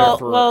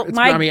while.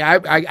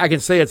 I can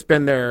say it's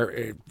been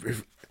there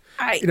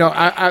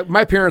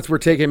my parents were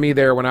taking me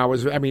there when I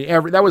was. I mean,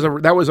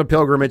 that was a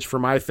pilgrimage for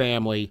my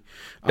family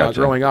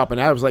growing up,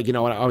 and I was like, when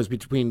I was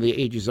between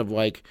the ages of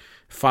like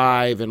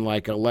 5 and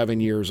like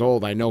 11 years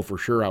old. I know for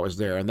sure I was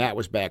there, and that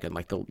was back in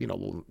like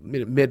the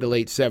mid to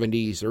late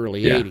 70s,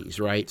 early 80s,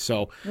 right?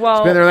 So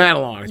it's been there that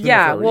long. You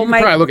can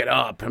probably look it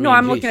up.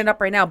 I'm looking it up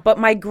right now. But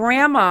my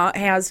grandma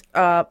has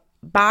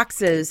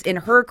boxes in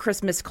her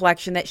Christmas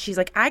collection that she's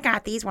like, I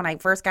got these when I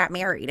first got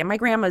married, and my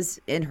grandma's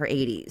in her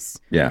 80s.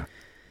 Yeah.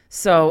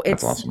 So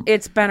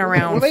it's been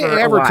around. Well, they for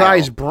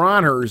advertise a while.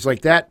 Bronner's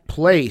like that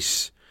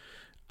place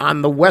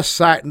on the west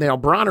side. Now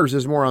Bronner's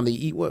is more on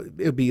the it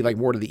would be like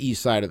more to the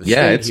east side of the state.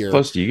 Yeah, it's here.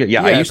 close to you.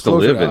 Yeah, I used to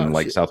live in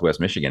like Southwest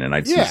Michigan, and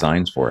I'd see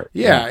signs for it.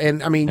 Yeah,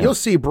 and I mean you'll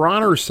see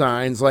Bronner's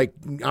signs like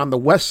on the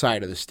west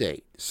side of the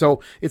state.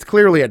 So it's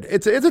clearly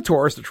it's a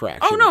tourist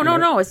attraction. Oh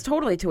no, it's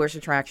totally a tourist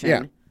attraction.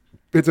 Yeah.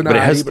 But it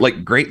has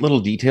like great little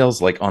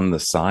details, like on the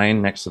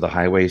sign next to the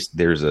highway.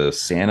 There's a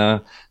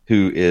Santa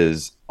who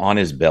is on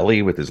his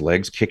belly with his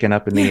legs kicking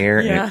up in the air,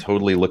 and it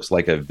totally looks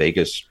like a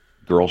Vegas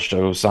girl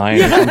show sign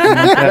or something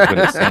like that. But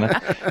it's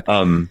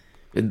Santa.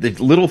 The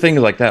little things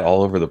like that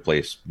all over the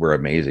place were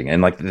amazing,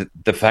 and like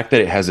the fact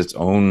that it has its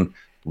own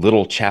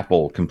little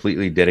chapel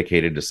completely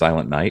dedicated to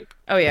Silent Night.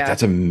 Oh yeah,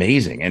 that's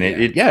amazing, and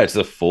it's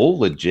a full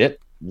legit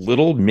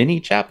little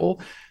mini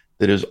chapel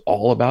that is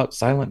all about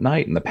Silent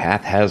Night, and the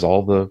path has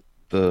all the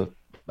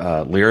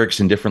lyrics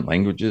in different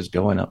languages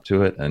going up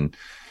to it. And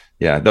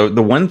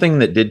the one thing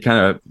that did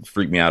kind of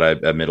freak me out, I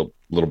admit a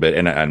little bit,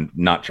 and I'm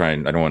not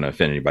trying, I don't want to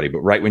offend anybody,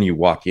 but right when you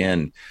walk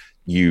in,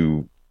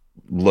 you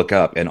look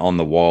up, and on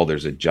the wall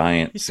there's a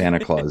giant Santa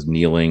Claus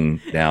kneeling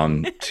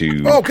down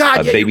to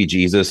baby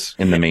Jesus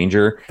in the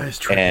manger. That's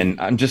true. And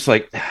I'm just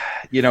like,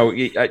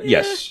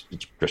 yes,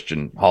 it's a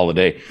Christian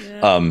holiday,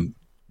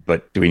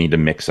 but do we need to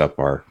mix up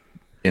our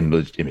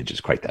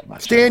images quite that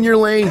much? Stay in your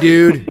lane,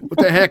 dude. What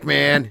the heck,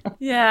 man?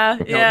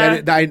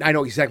 I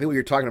know exactly what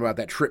you're talking about.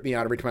 That tripped me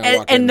out every time I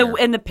walk in there.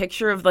 And the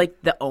picture of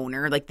like the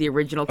owner, like the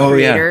original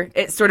creator,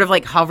 it sort of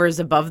like hovers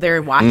above there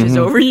and watches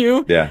over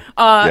you.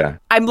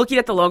 I'm looking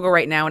at the logo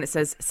right now, and it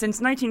says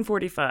since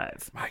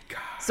 1945. My God.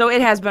 So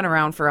it has been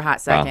around for a hot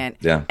second. Wow.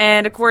 Yeah.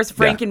 And of course,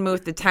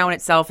 Frankenmuth, the town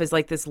itself, is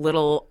like this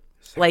little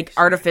like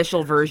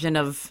artificial version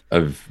of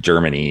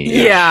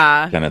Germany,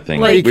 kind of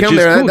thing. Like, which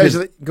is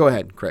cool. Go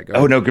ahead, Craig. Go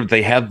ahead. Oh no,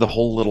 they have the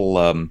whole little.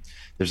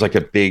 There's like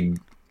a big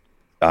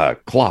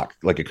clock,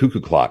 like a cuckoo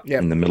clock,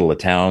 in the middle of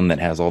town that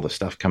has all the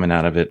stuff coming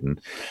out of it.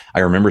 And I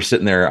remember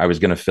sitting there. I was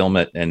going to film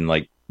it and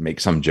like make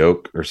some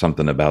joke or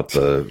something about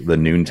the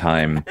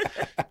noontime,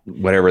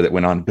 whatever that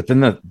went on. But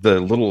then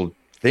the little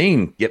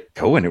thing kept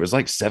going. It was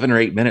like 7 or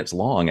 8 minutes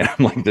long, and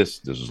I'm like,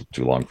 this is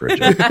too long for a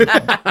joke.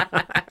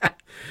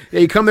 Yeah,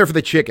 you come there for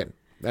the chicken.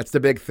 That's the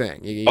big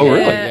thing. Really?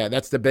 Yeah,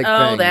 that's the big thing.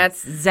 Oh,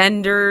 that's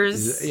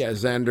Zender's.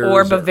 Zender's.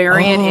 Or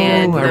Bavarian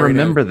Inn. I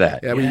remember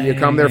that. Yeah, you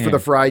come there for the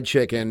fried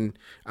chicken.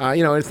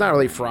 It's not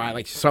really fried,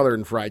 like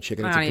Southern fried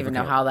chicken. I don't even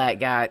know how that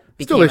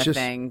became delicious. A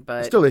thing.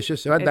 But it's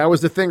delicious. That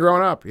was the thing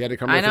growing up. You had to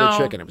come there for the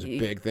chicken. It was a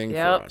big thing for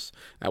us.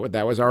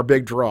 That was our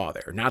big draw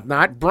there.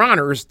 Not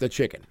Bronner's, the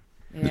chicken.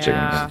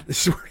 Yeah.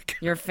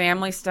 Your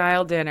family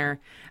style dinner.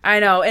 I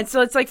know. And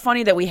so it's like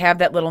funny that we have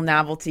that little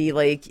novelty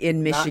like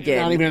in Michigan.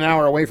 Not even an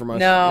hour away from us.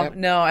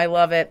 No, I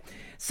love it.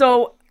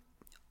 So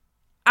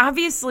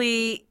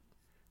obviously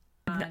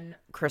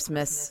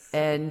Christmas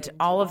and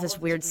all of this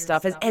weird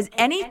stuff. Has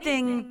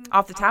anything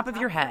off the top of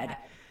your head,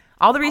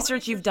 all the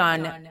research you've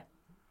done,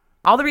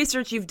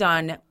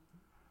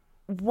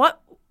 what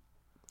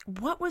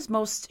was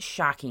most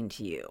shocking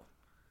to you?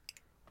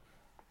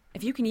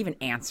 If you can even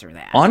answer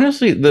that.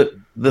 Honestly,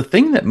 the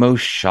thing that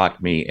most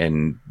shocked me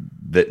and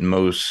that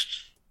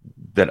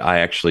I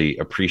actually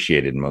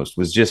appreciated most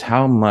was just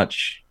how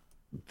much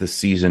the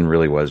season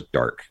really was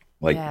dark.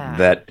 Like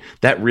that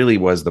really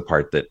was the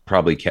part that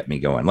probably kept me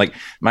going. Like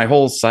my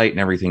whole site and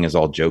everything is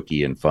all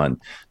jokey and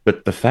fun.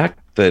 But the fact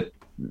that,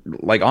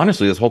 like,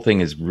 honestly, this whole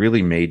thing has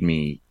really made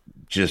me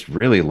just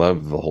really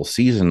love the whole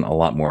season a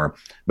lot more,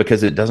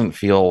 because it doesn't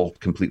feel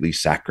completely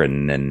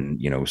saccharine and,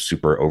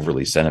 super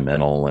overly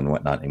sentimental and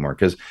whatnot anymore.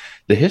 Because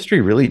the history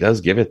really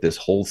does give it this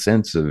whole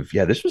sense of,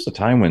 this was a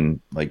time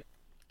when like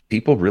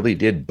people really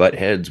did butt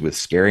heads with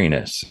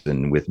scariness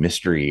and with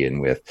mystery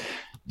and with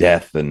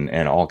death and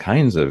all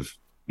kinds of,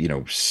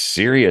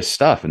 serious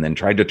stuff, and then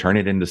tried to turn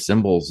it into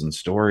symbols and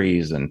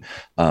stories. It's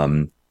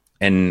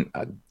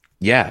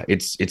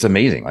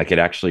amazing. Like it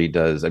actually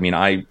does. I mean,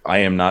 I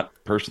am not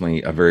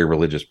personally a very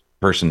religious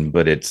person,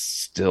 but it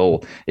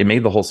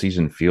made the whole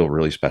season feel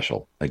really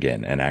special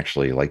again. And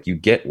actually, like, you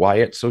get why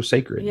it's so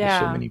sacred to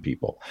so many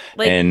people.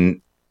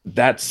 And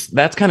that's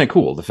kind of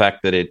cool. The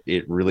fact that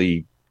it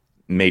really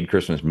made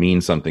Christmas mean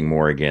something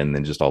more again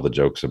than just all the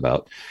jokes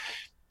about,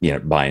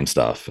 buying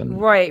stuff.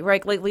 And right.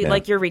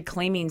 Like you're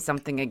reclaiming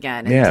something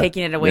again and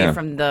taking it away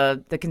from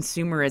the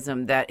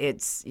consumerism that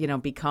it's,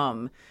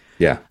 become.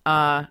 Yeah.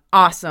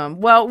 Awesome.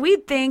 Well, we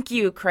thank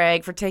you,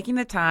 Craig, for taking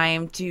the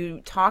time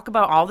to talk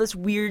about all this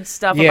weird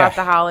stuff about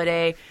the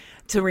holiday,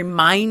 to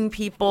remind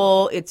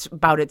people it's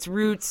about its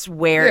roots,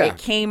 where it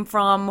came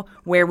from,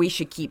 where we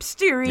should keep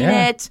steering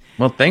it.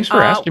 Well, thanks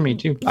for asking me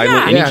too.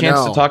 Any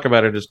chance to talk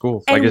about it is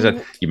cool. Like I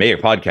said, you made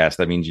a podcast.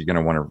 That means you're going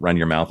to want to run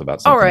your mouth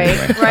about something. All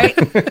right,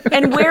 right.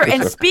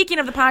 And speaking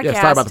of the podcast,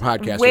 talk about the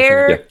podcast.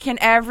 Where can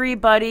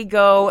everybody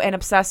go and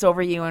obsess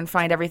over you and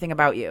find everything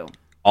about you?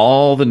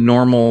 All the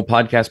normal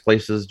podcast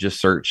places,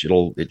 just search.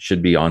 It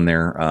should be on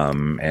there.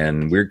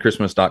 And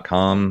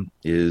weirdchristmas.com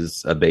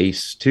is a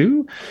base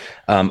too.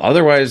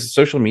 Otherwise,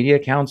 social media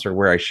accounts are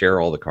where I share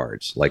all the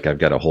cards. Like I've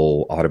got a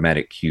whole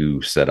automatic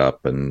queue set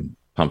up and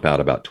pump out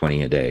about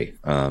 20 a day.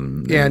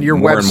 And your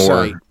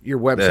website.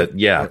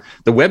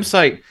 The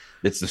website,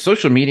 it's the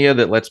social media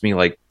that lets me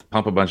like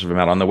pump a bunch of them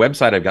out. On the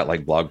website, I've got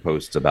like blog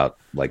posts about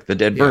like the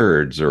dead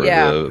birds or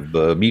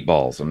the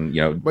meatballs, and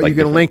But you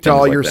can link to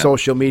all your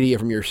social media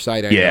from your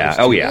site. That's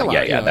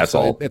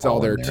all. It's all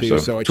there too.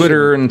 So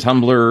Twitter and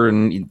Tumblr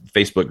and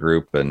Facebook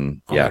group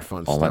and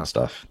all that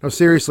stuff. No,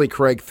 seriously,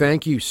 Craig,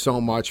 thank you so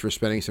much for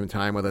spending some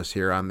time with us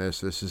here on this.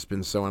 This has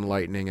been so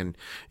enlightening, and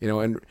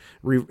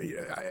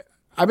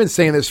I've been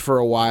saying this for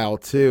a while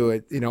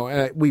too.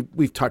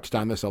 We've touched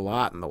on this a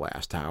lot in the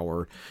last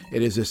hour.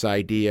 It is this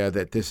idea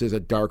that this is a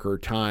darker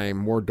time,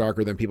 more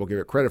darker than people give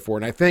it credit for.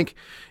 And I think,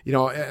 and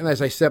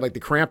as I said, like the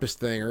Krampus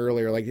thing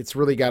earlier, like it's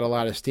really got a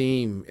lot of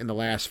steam in the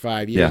last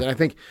 5 years. And I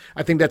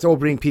think that's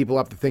opening people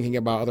up to thinking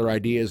about other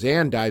ideas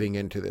and diving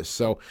into this.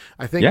 So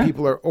I think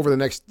people are over the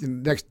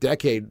next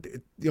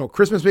decade.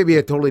 Christmas may be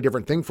a totally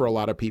different thing for a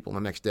lot of people in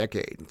the next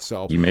decade.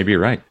 So you may be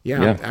right.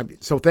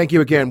 So thank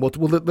you again.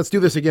 Let's do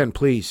this again,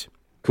 please.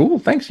 Cool,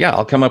 thanks. Yeah,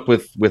 I'll come up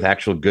with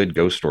actual good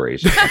ghost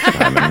stories next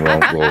time, and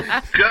we'll...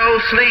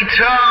 Ghostly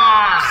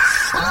Talk!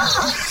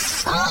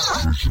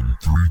 Version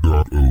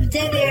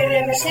 3.0.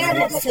 Never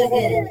sounded so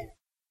good.